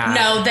poops or not.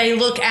 No, they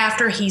look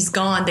after he's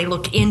gone. They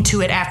look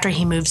into it after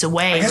he moves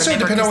away. I guess it would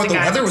depend on what the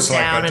weather was like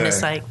that and day.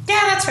 it's like,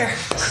 Yeah, that's fair.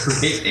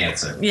 Great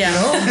answer. yeah.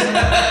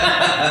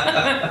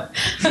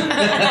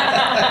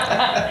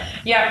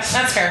 Yeah,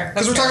 that's fair.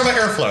 Because we're talking about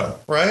airflow,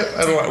 right?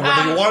 I don't know,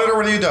 whether you want it or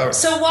whether you don't.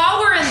 So while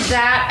we're in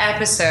that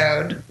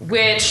episode,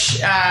 which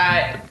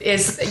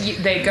is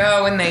they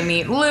go and they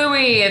meet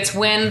Louis, it's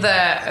when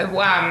the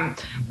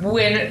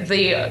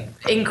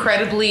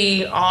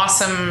incredibly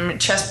awesome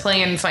chess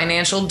playing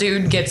financial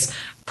dude gets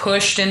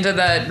pushed into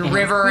the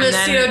river and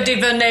Monsieur then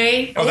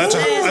Duvernay. Oh, that's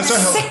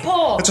sick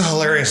pull. a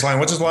hilarious line.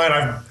 What's his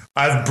line?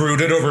 I've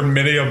brooded over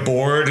many a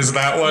board. Is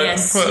that what?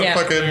 Yes, yeah,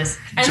 fucking yes.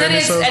 And then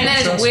Jamie says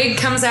his with wig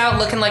comes out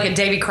looking like a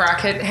Davy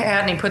Crockett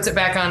hat, and he puts it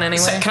back on anyway.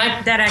 So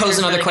can That I actor's pose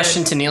another really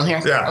question good. to Neil here?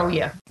 chess? Yeah. Oh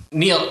yeah.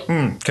 Neil,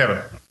 Kevin.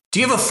 do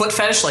you have a foot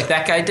fetish like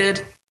that guy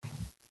did?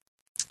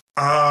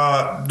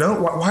 No.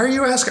 Why are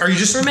you asking? Are you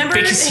just Remember,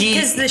 Because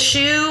because the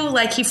shoe,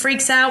 like he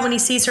freaks out when he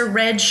sees her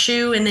red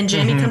shoe, and then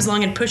Jamie comes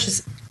along and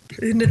pushes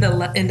into the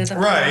right?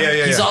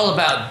 Yeah. He's all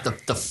about the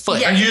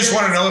foot. Yeah. And you just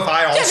want to know if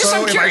I also just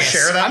I'm if I curious.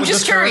 share that I'm with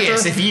just this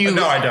curious character? if you-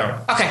 No, I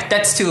don't. Okay,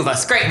 that's two of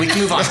us. Great, we can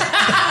move on.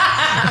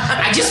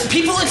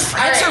 People in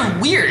France are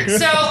weird. So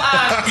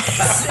that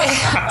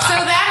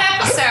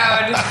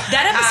episode.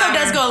 That episode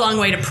does go a long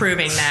way to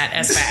proving that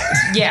as fact.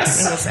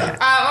 Yes.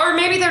 Or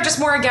maybe they're just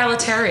more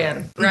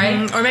egalitarian,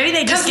 right? Or maybe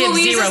they just Because give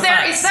Louise zero is there.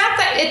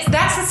 fucks.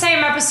 That's the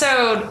same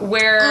episode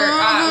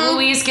where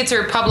Louise gets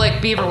her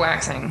public beaver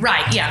waxing.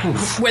 Right, yeah.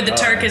 Where the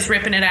Turk is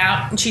ripping it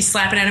out and she's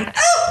slapping at him.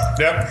 Oh!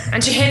 Yep.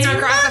 And she hits him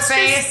across the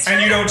face.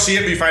 And you don't see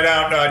it, but you find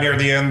out near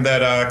the end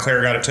that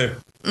Claire got it too.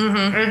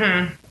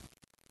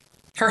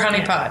 Her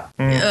honeypot.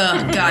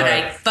 Oh, God,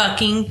 Right. I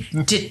fucking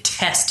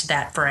detest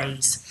that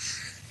phrase.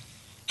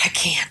 I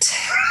can't.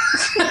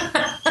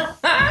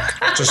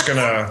 Just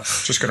gonna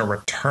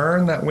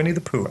return that Winnie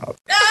the Pooh out.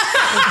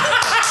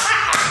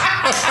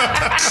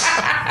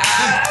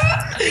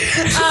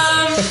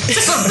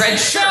 It's a red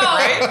shirt,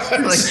 right?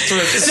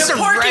 It's just a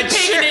Porky red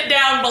picking shirt. it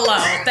down below.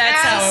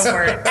 That's how it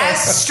works.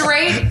 As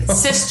straight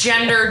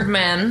cisgendered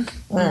men,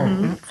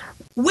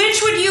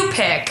 which would you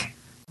pick?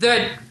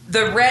 The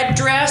red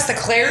dress, the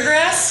Claire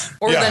dress,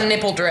 or Yeah. the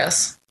nipple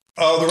dress?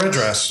 Oh, the red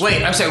dress.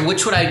 Wait, I'm sorry.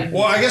 Which would I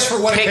Well, I guess for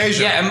what pick?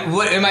 occasion? Yeah,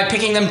 am I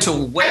picking them to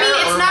wear? I mean,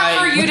 it's or not am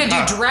I- for you to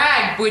do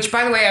drag, which,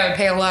 by the way, I would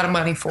pay a lot of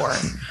money for.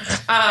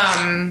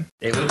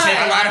 It would take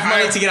a lot of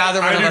money to get out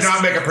of the I room. do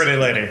not make a pretty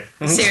lady.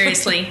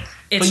 Seriously.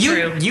 It's Well,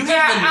 true. you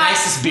have the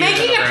nicest beard.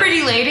 Making ever. a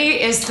pretty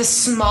lady is the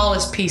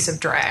smallest piece of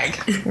drag.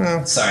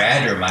 Sorry, I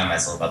had to remind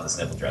myself about this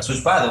nipple dress,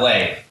 which, by the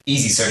way,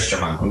 easy search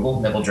term on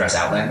Google, nipple dress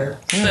Outlander.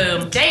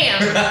 Boom.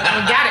 Damn, we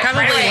got it.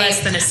 Probably right away. less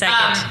than a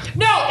second.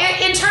 No,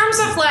 in terms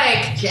of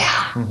like,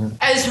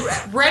 as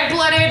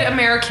red-blooded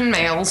American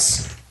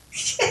males,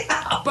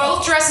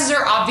 both dresses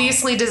are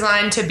obviously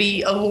designed to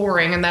be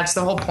alluring, and that's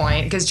the whole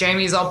point. Because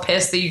Jamie's all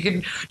pissed that you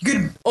could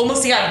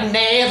almost see a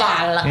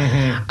navel.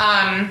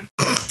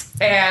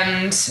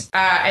 And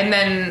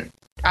then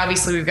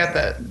obviously we've got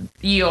the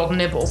ye old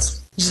nibbles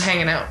just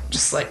hanging out,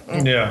 just like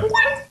Yeah.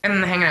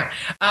 and hanging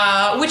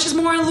out, which is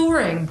more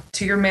alluring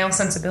to your male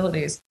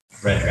sensibilities.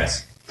 Red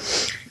dress.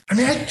 I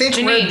mean, I think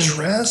Janine. red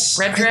dress.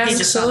 Red I dress? think He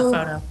just saw so. the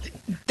photo.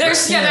 There's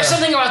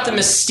something about the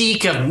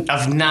mystique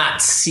of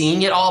not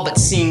seeing it all, but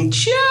seeing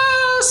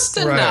just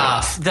Right.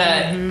 enough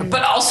that.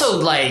 But also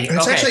like It's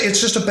okay, actually,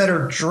 it's just a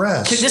better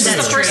dress. this is the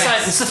That's first true. time.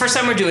 This is the first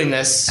time we're doing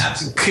this.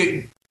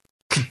 Absolutely.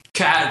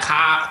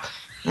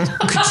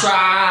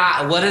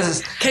 What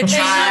is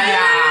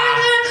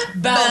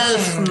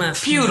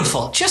Both.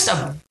 beautiful? Just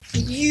a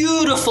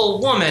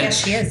beautiful woman.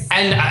 Yes, she is.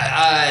 And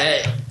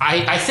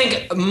I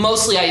think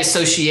mostly I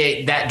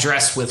associate that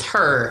dress with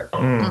her,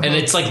 and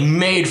it's like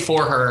made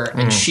for her,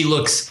 and she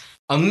looks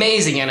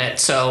amazing in it.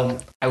 So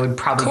I would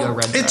probably go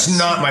red dress. It's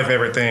not my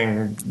favorite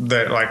thing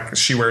that like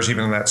she wears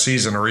even in that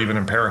season or even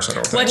in Paris. I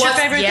don't think. What's your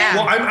favorite Yeah.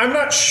 thing? Well, I'm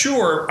not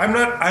sure.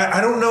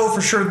 I don't know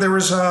for sure. There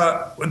was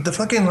the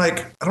fucking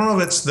like I don't know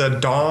if it's the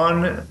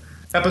Dawn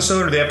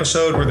episode or the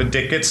episode where the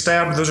dick gets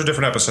stabbed. Those are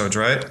different episodes,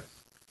 right?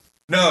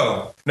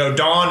 No,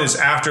 Dawn is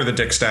after the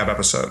dick stab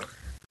episode.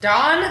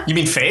 Dawn You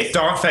mean Faith?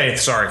 Dawn, Faith.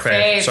 Sorry,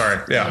 Faith. Sorry,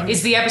 yeah,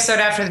 is the episode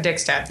after the dick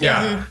stab.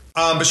 yeah.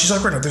 But she's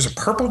like, wait, there's a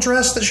purple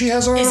dress that she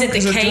has on. Is it the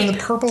doing cape? the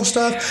purple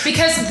stuff?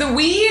 Because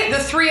the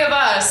three of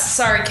us,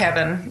 sorry,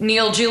 Kevin,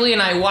 Neil, Julie,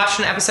 and I watched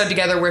an episode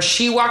together where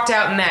she walked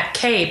out in that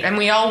cape, and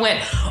we all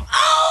went,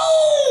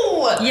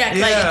 "Oh!" Yeah, like Yeah.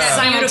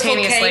 that beautiful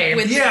Simultaneously. cake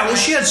with Yeah, well,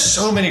 she had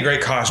so many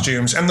great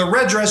costumes, and the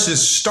red dress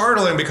is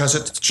startling because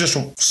it's just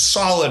a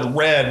solid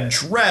red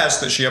dress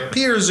that she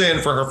appears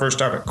in for her first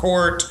time at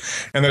court.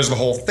 And there's the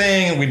whole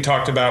thing. We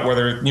talked about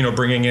whether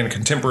bringing in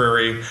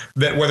contemporary,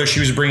 that whether she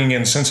was bringing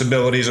in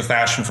sensibilities of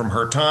fashion from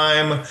her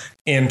time,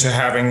 into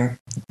having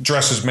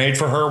dresses made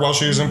for her while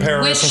she was in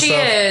Paris. Which and she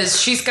stuff.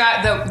 is. She's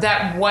got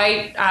that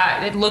white,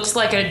 it looks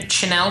like a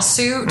Chanel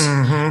suit,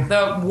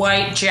 the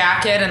white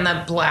jacket and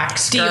the black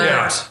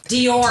skirt.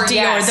 Dior,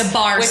 yes. the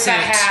bar with suit. the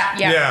hat.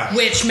 Yeah. Yeah.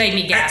 Which made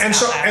me gasp.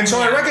 And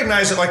so I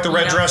recognize it like the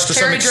red dress to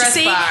some Terry extent. dress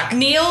See, back.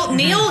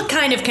 Neil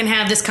kind of can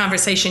have this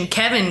conversation.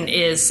 Kevin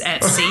is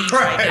at sea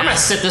Right. right I'm now. gonna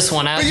sit this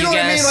one out. But you know what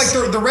I mean? guys.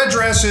 Like the red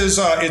dress is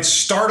it's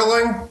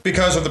startling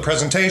because of the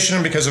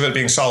presentation, because of it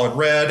being solid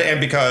red,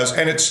 and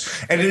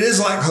it is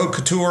like haute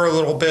couture a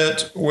little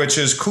bit, which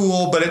is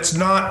cool, but it's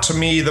not to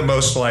me the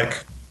most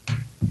like.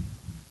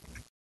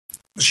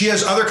 She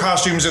has other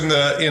costumes in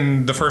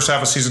the first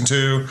half of season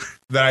 2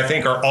 that I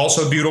think are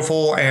also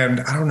beautiful, and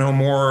I don't know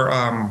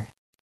more.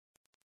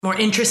 More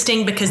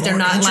interesting because they're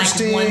More not like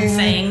interesting. one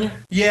thing.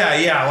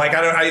 Yeah, like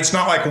it's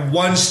not like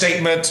one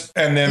statement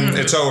and then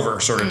it's over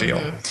sort of deal.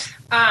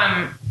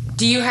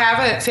 Do you have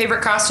a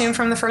favorite costume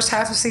from the first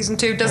half of season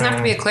 2? Doesn't have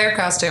to be a Claire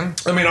costume.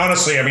 I mean,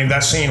 honestly,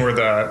 that scene where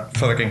the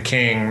fucking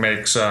king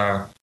makes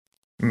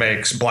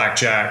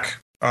Blackjack,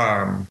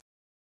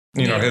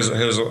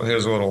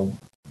 his little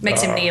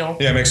Makes him kneel.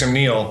 Yeah, makes him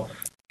kneel.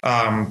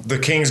 The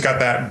king's got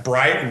that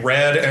bright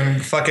red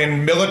and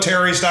fucking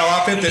military style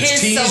outfit that's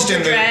His teased soldier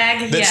in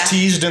drag, yeah.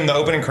 teased in the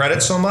opening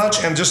credits so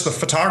much, and just the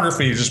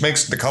photography just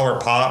makes the color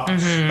pop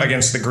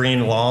against the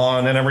green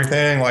lawn and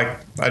everything. Like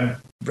I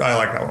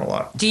like that one a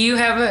lot. Do you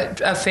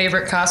have a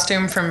favorite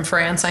costume from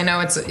France? I know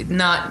it's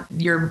not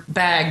your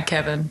bag,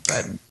 Kevin,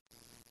 but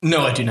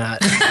No, I do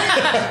not.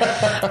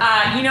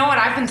 you know what?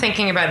 I've been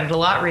thinking about it a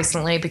lot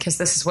recently because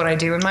this is what I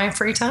do in my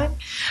free time.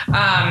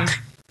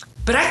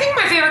 But I think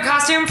my favorite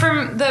costume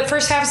from the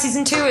first half of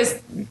season 2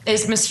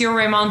 is Monsieur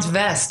Raymond's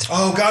vest.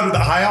 Oh God, with the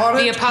eye on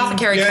it, The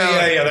apothecary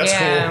coat. Yeah, that's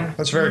Yeah. cool.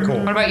 That's very cool.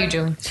 What about you,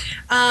 Julie?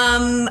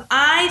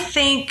 I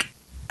think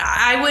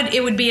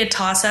it would be a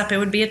toss up. It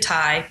would be a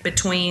tie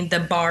between the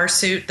bar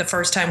suit the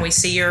first time we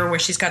see her, where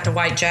she's got the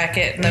white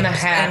jacket and the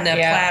hat, and the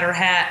yeah. platter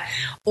hat,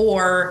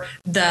 or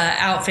the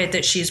outfit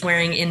that she's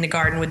wearing in the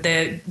garden with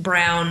the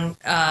brown.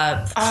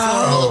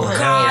 Oh,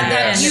 God, and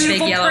that the big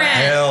beautiful yellow print.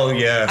 hat. Hell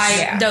yes.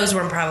 Yeah. Those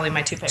were probably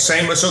my two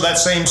favorites. So that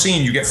same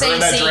scene, you get her Same in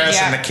that scene, dress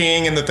yeah. and the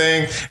king and the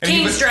thing. And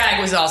King's drag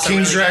was also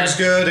King's really drag's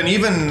good, and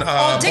even Dick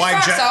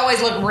Blackjack. Fox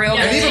always look real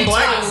Yeah, good. And even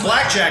totally.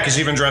 Blackjack is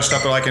even dressed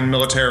up like in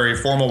military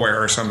formal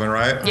wear or something,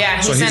 right?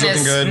 Yeah, so he's he's in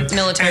looking his good.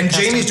 military and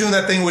costume. Jamie's doing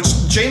that thing, which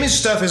Jamie's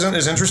stuff isn't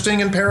as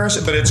interesting in Paris,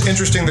 but it's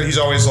interesting that he's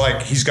always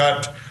like he's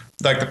got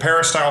like the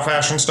Paris style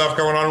fashion stuff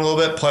going on a little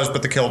bit,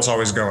 but the kilt's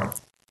always going.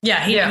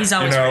 Yeah, Yeah. he's You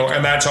always know, ready.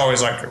 and that's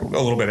always like a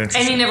little bit And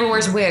interesting. he never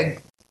wears a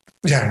wig.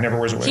 Yeah, he never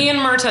wears a wig. He and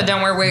Myrta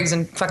don't wear wigs,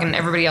 and fucking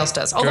everybody else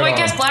does. Although I on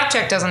guess him.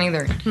 Blackjack doesn't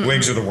either.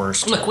 Wigs are the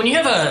worst. Look, when you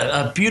have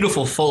a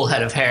beautiful full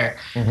head of hair,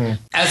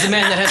 as a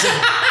man that has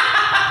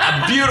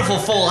a beautiful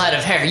full head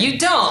of hair, you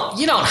don't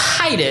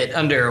hide it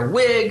under a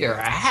wig or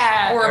a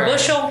hat Or a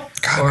bushel.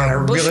 God, man, I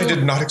really bushel.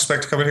 did not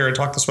expect to come in here and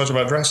talk this much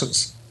about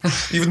dresses.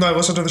 Even though I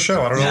listened to the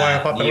show. I don't know why I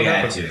thought that you would had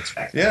happen. to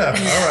expect. Yeah, all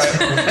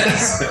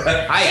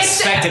right. I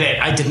expected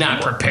it. I did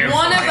not prepare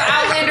One for of it.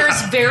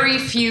 Outlander's very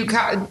few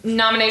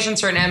nominations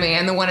for an Emmy,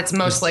 and the one it's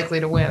most likely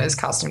to win is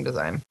costume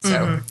design.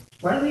 So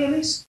What are the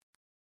Emmys?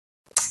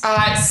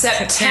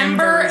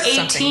 September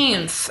something.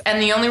 18th,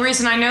 and the only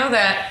reason I know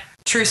that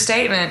true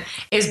statement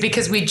is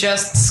because we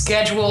just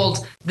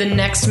scheduled the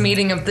next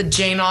meeting of the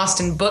Jane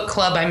Austen book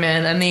club I'm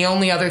in, and the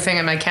only other thing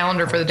on my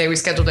calendar for the day we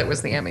scheduled it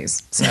was the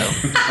Emmys. So,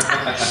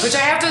 which I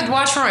have to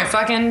watch for my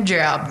fucking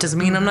job. Doesn't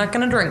mean I'm not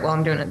going to drink while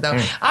I'm doing it, though.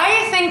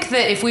 I think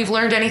that if we've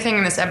learned anything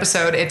in this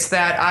episode, it's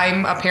that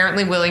I'm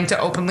apparently willing to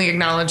openly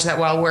acknowledge that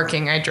while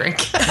working, I drink.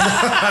 But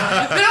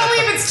only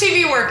if it's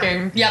TV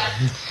working. Yep.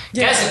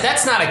 Guys, if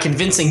that's not a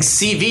convincing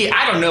CV,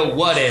 I don't know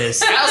what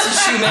is.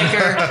 Alison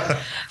Shoemaker,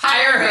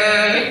 hire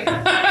her.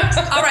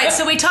 All right,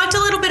 so we talked a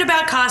little bit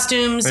about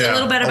costumes, Yeah, a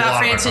little bit a about lot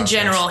France about in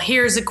general. costumes.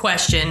 Here's a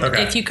question.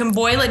 Okay. If you can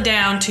boil it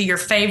down to your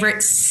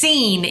favorite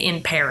scene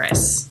in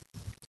Paris,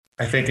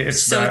 I think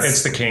it's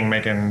the king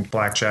making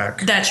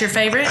Blackjack. that's your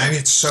favorite? I mean,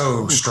 it's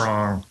so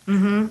strong.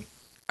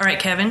 All right,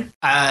 Kevin.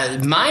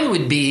 Mine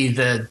would be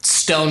the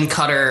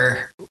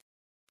stonecutter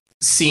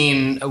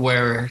scene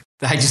where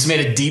I just made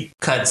a deep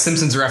cut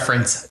Simpsons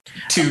reference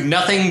to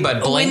nothing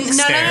but blank No.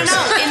 stares.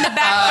 In the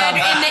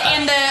back,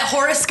 in the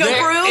horoscope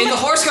room? In the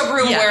horoscope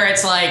room Yeah. where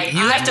it's like, you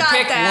I have to got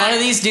pick that. one of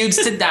these dudes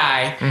to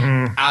die.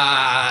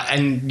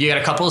 And you got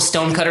a couple of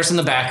stonecutters in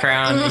the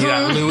background. You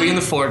got Louis in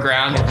the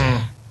foreground.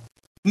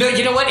 No,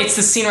 you know what? It's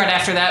the scene right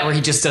after that where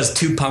he just does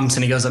 2 pumps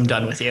and he goes, "I'm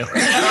done with you."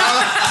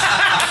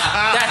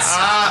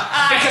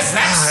 Because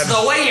that's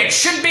the way it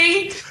should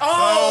be.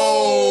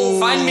 Oh,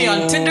 Find me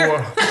on Tinder.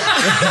 No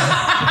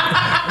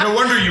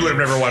wonder you would have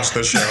never watched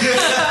this show. No,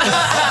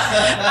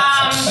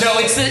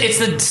 it's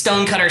the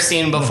stonecutter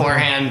scene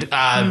beforehand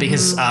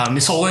because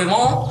Monsieur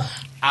Raymond.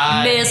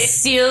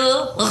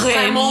 Monsieur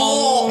Raymond.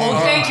 Oh,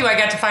 thank you. I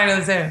got to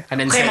finally say. I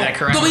didn't say that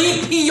correctly.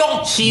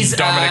 He's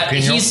Dominic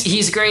Pignon.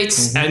 he's great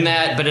in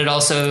that, but it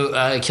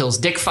also kills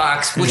Dick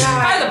Fox, which,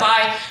 by the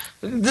by,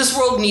 this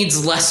world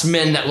needs less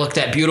men that look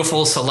that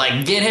beautiful, so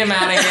like get him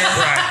out of here.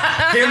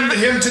 Right.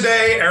 Him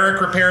today,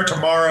 Eric Repair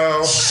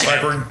tomorrow.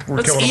 Like we're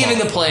Let's killing them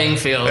even all. the playing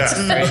field. Yeah.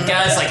 For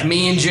guys like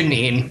me and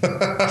Janine. Wait!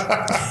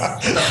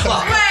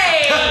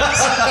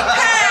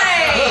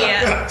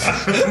 Hey!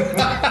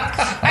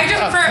 I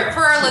just for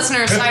our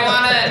listeners, I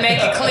want to make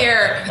it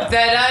clear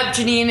that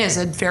Janine is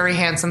a very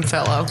handsome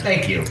fellow.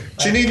 Thank you.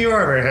 Janine, you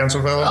are a very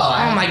handsome fellow.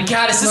 Oh my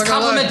god, is this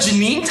compliment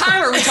Janine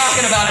time or are we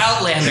talking about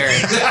Outlander?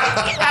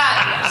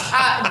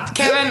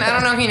 Kevin, I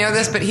don't know if you know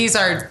this, but he's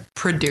our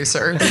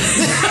producer.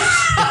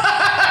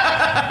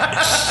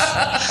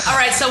 All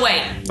right, so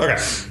wait. Okay.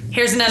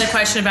 Here's another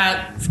question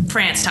about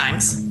France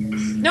times.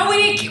 No,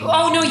 we didn't.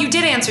 Oh no, you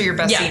did answer your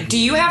best Yeah. scene. Do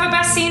you have a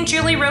best scene,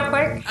 Julie? Real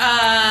quick.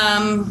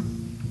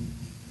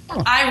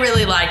 I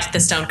really liked the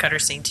Stonecutter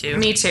scene too.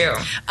 Me too.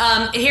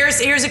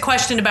 Here's a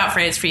question about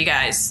France for you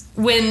guys.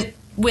 When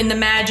the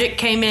magic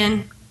came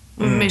in,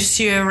 when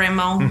Monsieur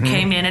Raymond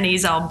came in and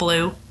he's all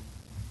blue,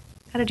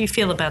 how did you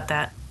feel about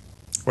that?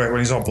 Wait, when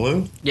he's all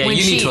blue? Yeah, When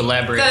you need to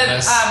elaborate on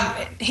this.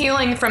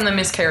 Healing from the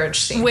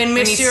miscarriage scene. When he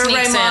Monsieur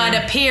sneaks Raymond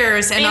in.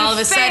 appears and In all of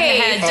a sudden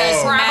Faith,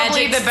 does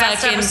probably magic the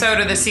best fucking, episode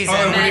of the season.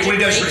 Oh, when he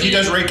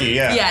does Reiki. Reiki,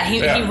 yeah. Yeah,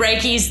 he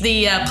Reikis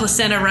the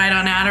placenta right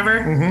on out of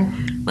her.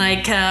 Mm-hmm.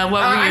 Like, what were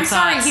your I'm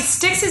sorry, thoughts? he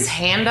sticks his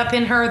hand up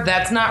in her.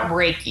 That's not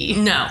Reiki.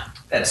 No.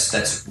 That's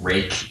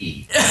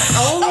Reiki.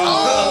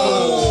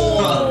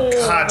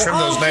 God, trim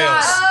those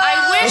nails.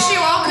 I wish you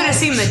all could have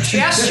seen the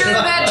gesture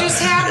that just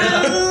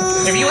happened.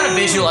 If you want to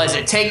visualize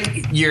it,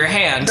 take your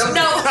hand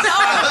No.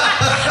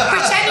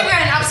 Pretend you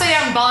got an upside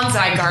down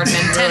bonsai garden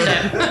and tend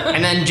it.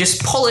 and then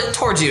just pull it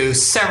towards you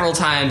several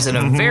times in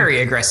a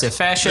very aggressive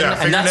fashion, Yeah,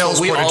 and that's fingernails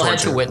what we pointed all had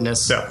towards to you.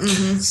 witness. Yeah.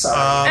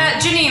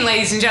 Janine,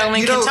 ladies and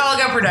gentlemen, You know-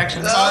 Cataligo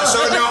Productions. I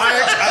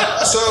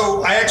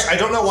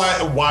don't know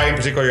why in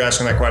particular you're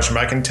asking that question,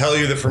 but I can tell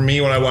you that for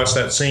me, when I watched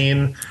that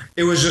scene,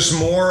 it was just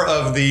more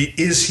of the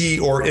is he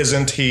or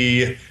isn't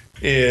he?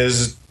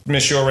 Is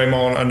Monsieur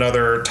Raymond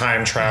another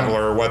time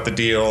traveler? What the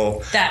deal?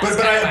 That was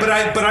but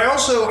I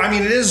also, I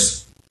mean, it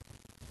is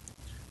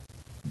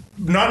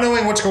not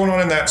knowing what's going on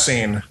in that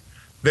scene.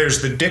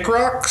 There's the dick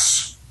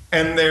rocks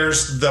and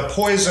there's the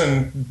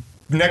poison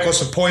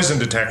necklace of poison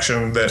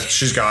detection that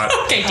she's got.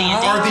 Okay, D&D.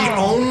 Are the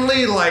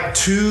only like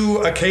two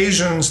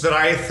occasions that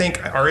I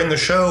think are in the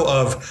show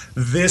of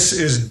this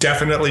is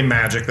definitely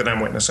magic that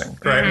I'm witnessing.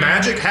 Right,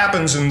 magic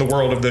happens in the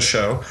world of this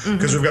show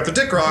because we've got the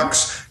dick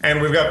rocks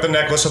and we've got the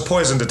necklace of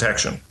poison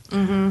detection.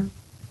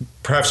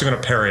 Perhaps even a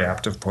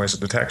periaptive poison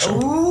detection.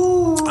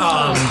 Oh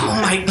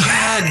my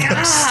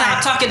god!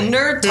 Stop talking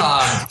nerd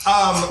talk.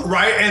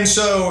 Right, and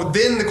so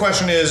then the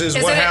question is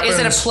what happens? Is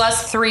it a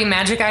 +3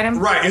 magic item?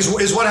 Right,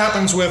 is what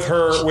happens with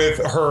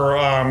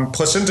her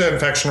placenta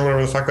infection or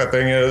whatever the fuck that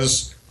thing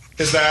is?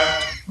 Is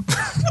that?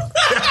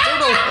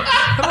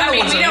 I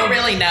mean, we don't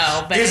really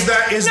know, but Is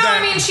that? No, I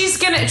mean she's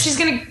gonna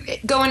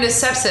go into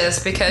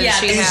sepsis because Yeah,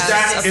 she is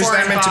has a Is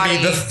foreign that meant body. to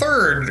be the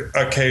third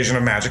occasion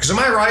of magic? Because am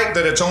I right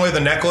that it's only the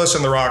necklace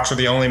and the rocks are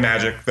the only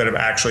magic that have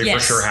actually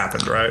Yes. for sure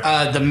happened,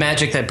 right? The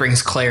magic that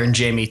brings Claire and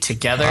Jamie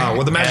together.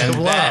 Well, the magic And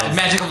of love. that-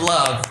 magic of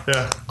love.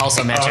 yeah.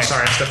 Also magic. Oh,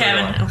 sorry, I stepped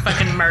Kevin, on your I'll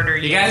fucking murder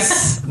you. You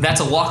guys, that's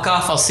a walk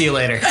off. I'll see you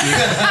later.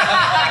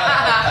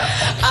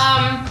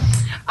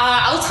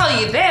 I'll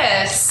tell you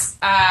this: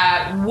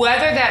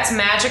 whether that's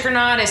magic or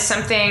not is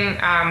something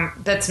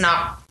that's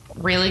not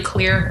really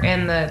clear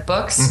in the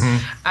books.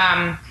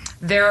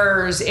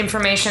 There's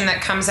information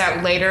that comes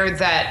out later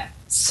that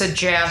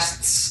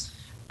suggests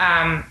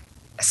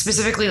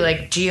specifically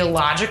like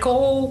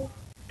geological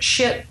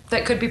shit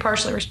that could be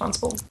partially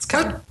responsible. It's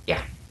covered. What?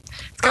 Yeah.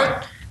 It's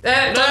covered.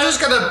 I'm just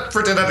gonna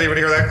pretend I didn't even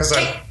hear that because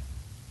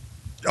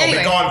I'll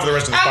be gone for the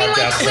rest of the podcast. I mean, like,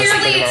 That's clearly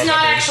something it's about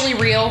not that. actually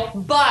real,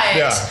 but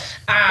Yeah.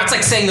 It's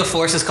like saying the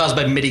force is caused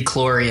by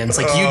midi-chlorians.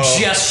 Like, you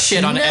just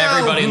shit on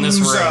everybody in this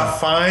who's room. a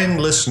fine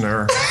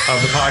listener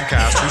of the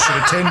podcast who should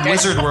attend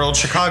Wizard World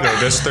Chicago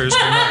this Thursday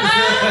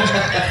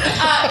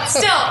night.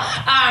 still,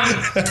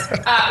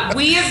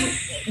 we have.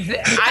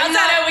 How's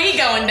that OE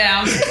going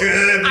down?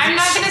 I'm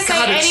not going to say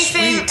God, it's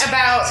anything sweet.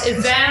 about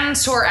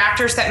events or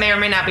actors that may or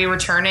may not be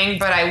returning,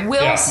 but I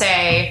will Yeah.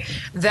 say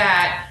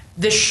that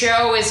the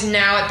show is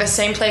now at the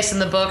same place in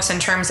the books in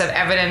terms of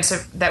evidence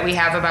that we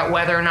have about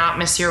whether or not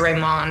Monsieur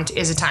Raymond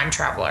is a time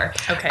traveler.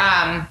 Okay.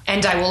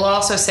 And I will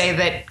also say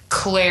that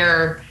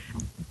Claire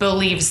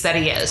believes that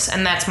he is,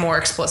 and that's more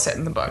explicit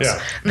in the books. Yeah.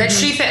 That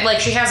she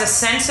has a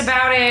sense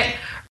about it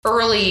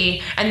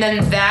early, and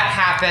then that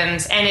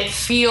happens, and it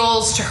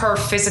feels to her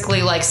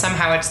physically like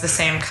somehow it's the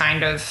same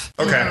kind of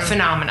Okay.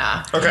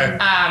 phenomena. Okay.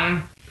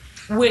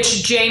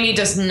 Which Jamie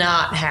does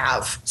not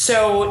have.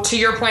 So to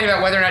your point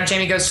about whether or not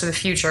Jamie goes to the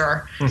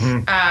future, we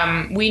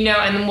know,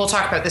 and then we'll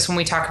talk about this when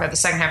we talk about the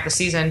second half of the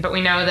season, but we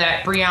know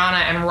that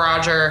Brianna and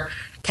Roger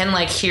can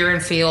like hear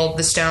and feel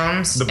the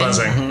stones. The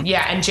buzzing. And,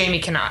 yeah, and Jamie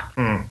cannot.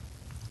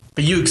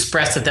 But you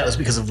expressed that was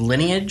because of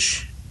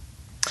lineage?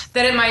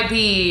 That it might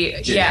be,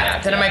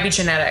 Genetic, it might be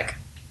genetic.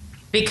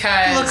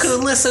 because Look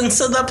who listens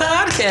to the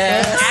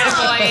podcast.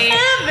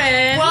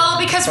 Attaboy. well,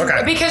 because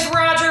Okay.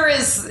 Roger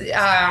is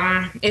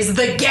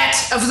the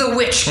get of the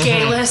witch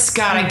Galus.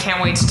 God, I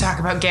can't wait to talk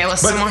about Galus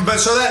some more. But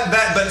so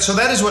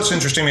that is what's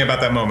interesting to me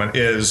about that moment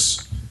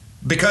is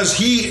because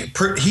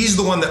he's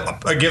the one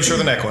that gives her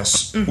the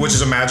necklace, which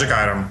is a magic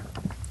item.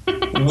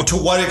 To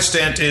what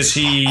extent is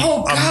he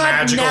Oh a God!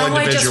 magical Now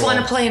individual? I just want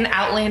to play an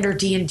Outlander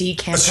D&D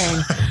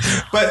campaign.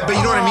 But you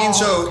know what I mean.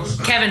 So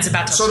Kevin's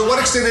about to. to what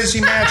extent is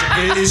he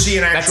magic? Is he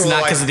an That's actual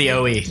not because of the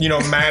OE. you know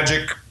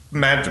magic?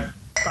 I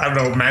don't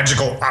know,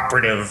 magical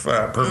operative,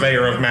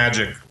 purveyor of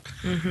magic,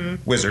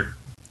 wizard.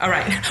 All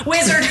right,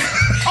 wizard.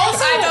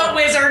 Also, I vote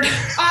wizard.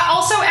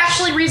 also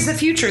actually reads the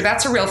future.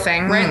 That's a real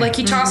thing, right? Like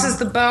he tosses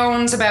the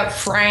bones about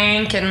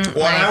Frank and.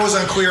 Well, like, I was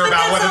unclear about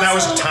that's whether that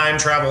was a also- time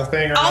travel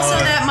thing or Also, not.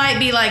 that might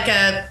be like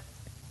a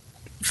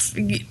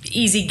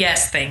easy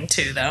guess thing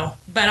too, though.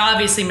 But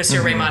obviously,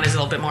 Monsieur Raymond is a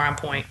little bit more on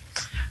point.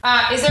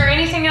 Is there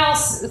anything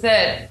else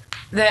that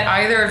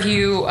either of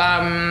you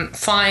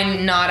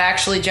find not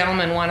actually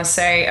gentlemen want to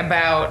say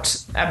about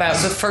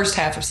the first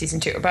half of season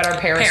 2, about our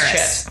Paris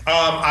Paris. shit?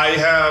 I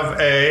have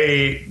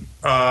a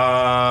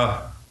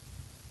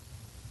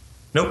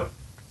nope.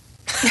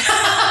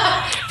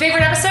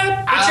 Favorite episode?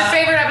 What's your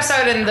favorite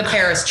episode in the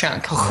Paris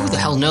chunk? Who the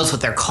hell knows what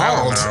they're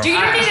called? know. Do you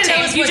don't need to Tell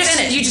name us it? You what's just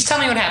in it. you just tell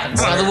me what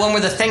happens. The one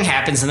where the thing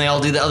happens and they all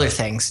do the other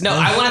things. No,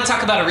 I want to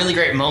talk about a really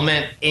great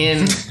moment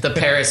in the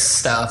Paris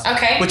stuff.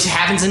 Okay. Which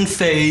happens in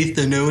Faith,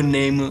 the known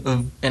name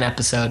of an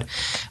episode.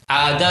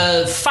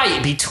 The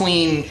fight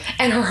between...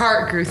 And her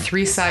heart grew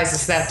 3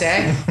 sizes that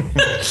day.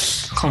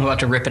 I'm about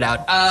to rip it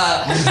out.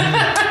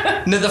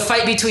 No, the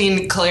fight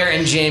between Claire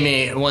and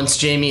Jamie once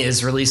Jamie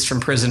is released from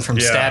prison from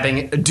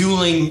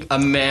dueling a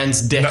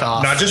man's dick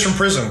off. Not just from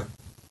prison.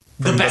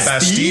 From the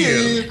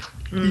Bastille.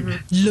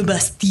 Le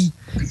Bastille.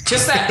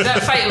 Just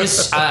that fight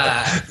was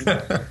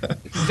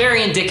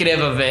very indicative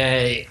of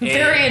a...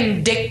 Very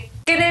indicative.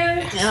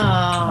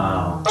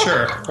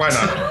 Sure, why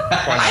not?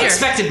 Why I not?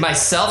 expected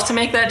myself to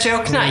make that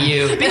joke, not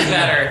you. Be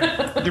better.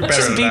 You're better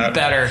Just than be that.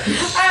 better.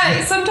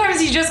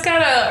 Sometimes you just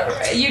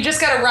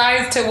gotta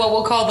rise to what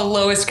we'll call the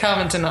lowest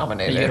common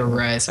denominator. You gotta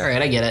rise. All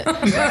right, I get it.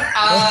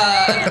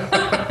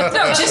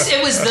 No, just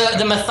it was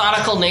the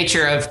methodical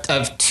nature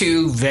of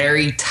 2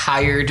 very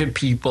tired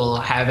people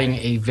having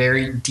a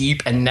very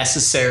deep and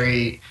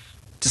necessary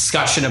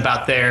discussion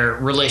about their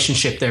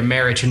relationship, their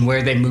marriage, and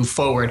where they move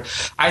forward.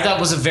 I thought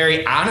was a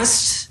very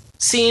honest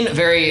scene,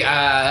 very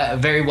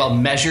well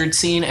measured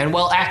scene, and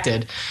well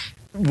acted,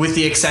 with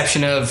the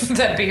exception of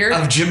That beard.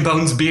 of Jim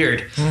Bone's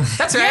beard.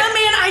 That's right. Yeah,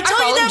 man, I call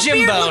told you him that Jim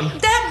beard. Bone.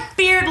 That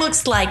beard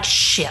looks like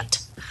shit.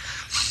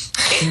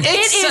 It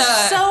It's,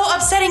 is so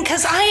upsetting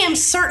because I am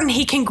certain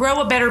he can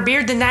grow a better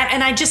beard than that,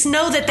 and I just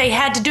know that they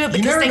had to do it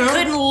because never they know.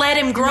 couldn't let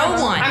him grow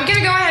one. I'm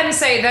gonna go ahead and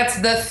say that's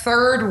the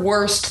 3rd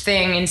worst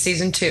thing in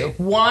season 2.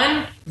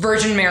 1,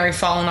 Virgin Mary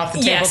falling off the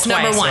table Yes,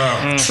 twice. number 1.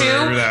 Oh, 2,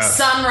 true that.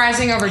 sun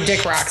rising over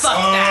dick rocks. Fuck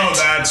Oh,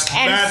 that.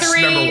 And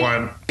 3, number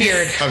 1.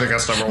 beard. I think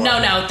that's number 1.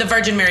 No, the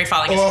Virgin Mary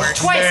falling is Oh, worse.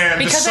 Twice, man,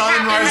 because the it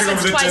sun rising happens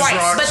over the twice. dick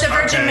rocks. But the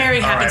Virgin Okay, Mary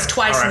all happens right,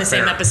 twice all in right, the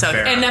same fair, episode.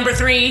 fair. And number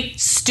 3,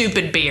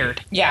 stupid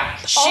beard. Yeah.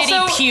 Shitty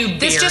Also, pube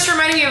This beard. just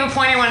reminded me of a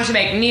point I wanted to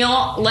make.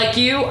 Neil, like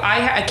you,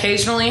 I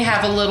occasionally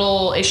have a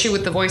little issue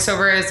with the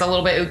voiceover. It's a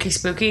little bit ooky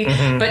spooky.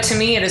 Mm-hmm. But to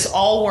me, it is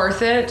all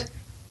worth it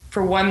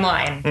for one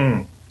line.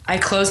 Mm. I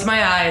closed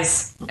my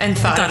eyes and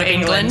thought of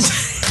England.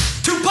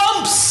 2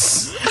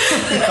 pumps.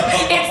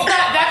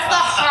 That's the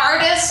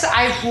hardest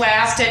I've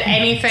laughed at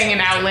anything in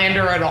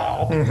Outlander at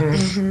all.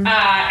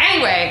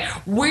 Anyway,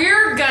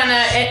 we're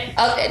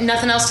gonna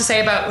nothing else to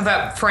say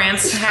about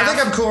France. I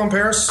think I'm cool in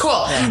Paris.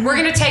 Cool. We're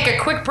gonna take a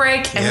quick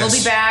break and we'll be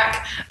Yes.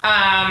 back.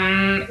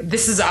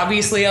 This is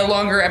obviously a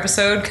longer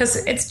episode because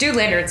it's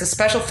Doodlander. It's a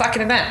special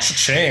fucking event.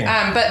 Shame.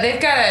 But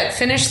they've got to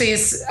finish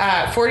these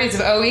 40s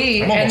of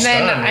OE I'm and almost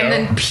then done, and yo.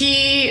 then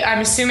pee. I'm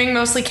assuming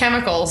mostly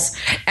chemicals,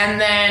 and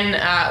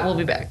then we'll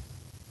be back.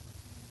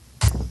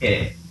 Hit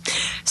it.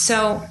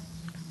 So,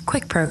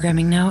 quick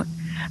programming note.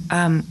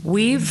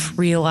 We've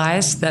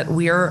realized that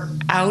we're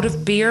out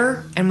of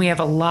beer and we have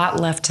a lot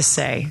left to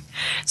say.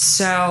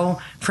 So,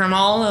 from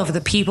all of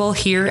the people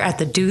here at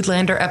the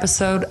Doodlander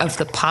episode of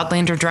the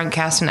Podlander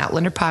Drunkcast and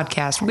Outlander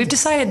podcast, we've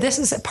decided this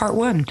is part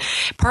 1.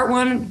 Part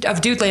 1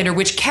 of Doodlander,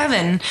 which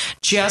Kevin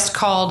just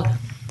called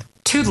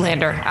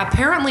Toodlander.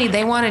 Apparently,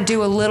 they want to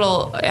do a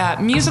little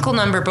musical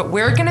number, but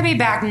we're going to be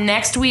back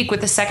next week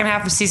with the second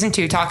half of season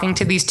 2, talking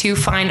to these 2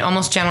 fine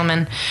almost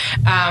gentlemen.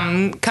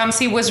 Come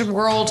see Wizard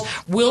World.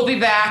 We'll be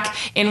back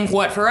in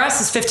what for us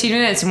is 15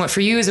 minutes and what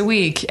for you is a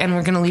week, and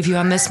we're going to leave you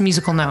on this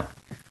musical note.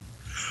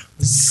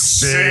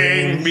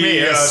 Sing me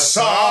a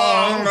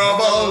song of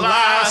a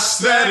lass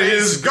that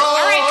is gone. All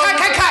right,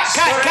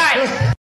 cut.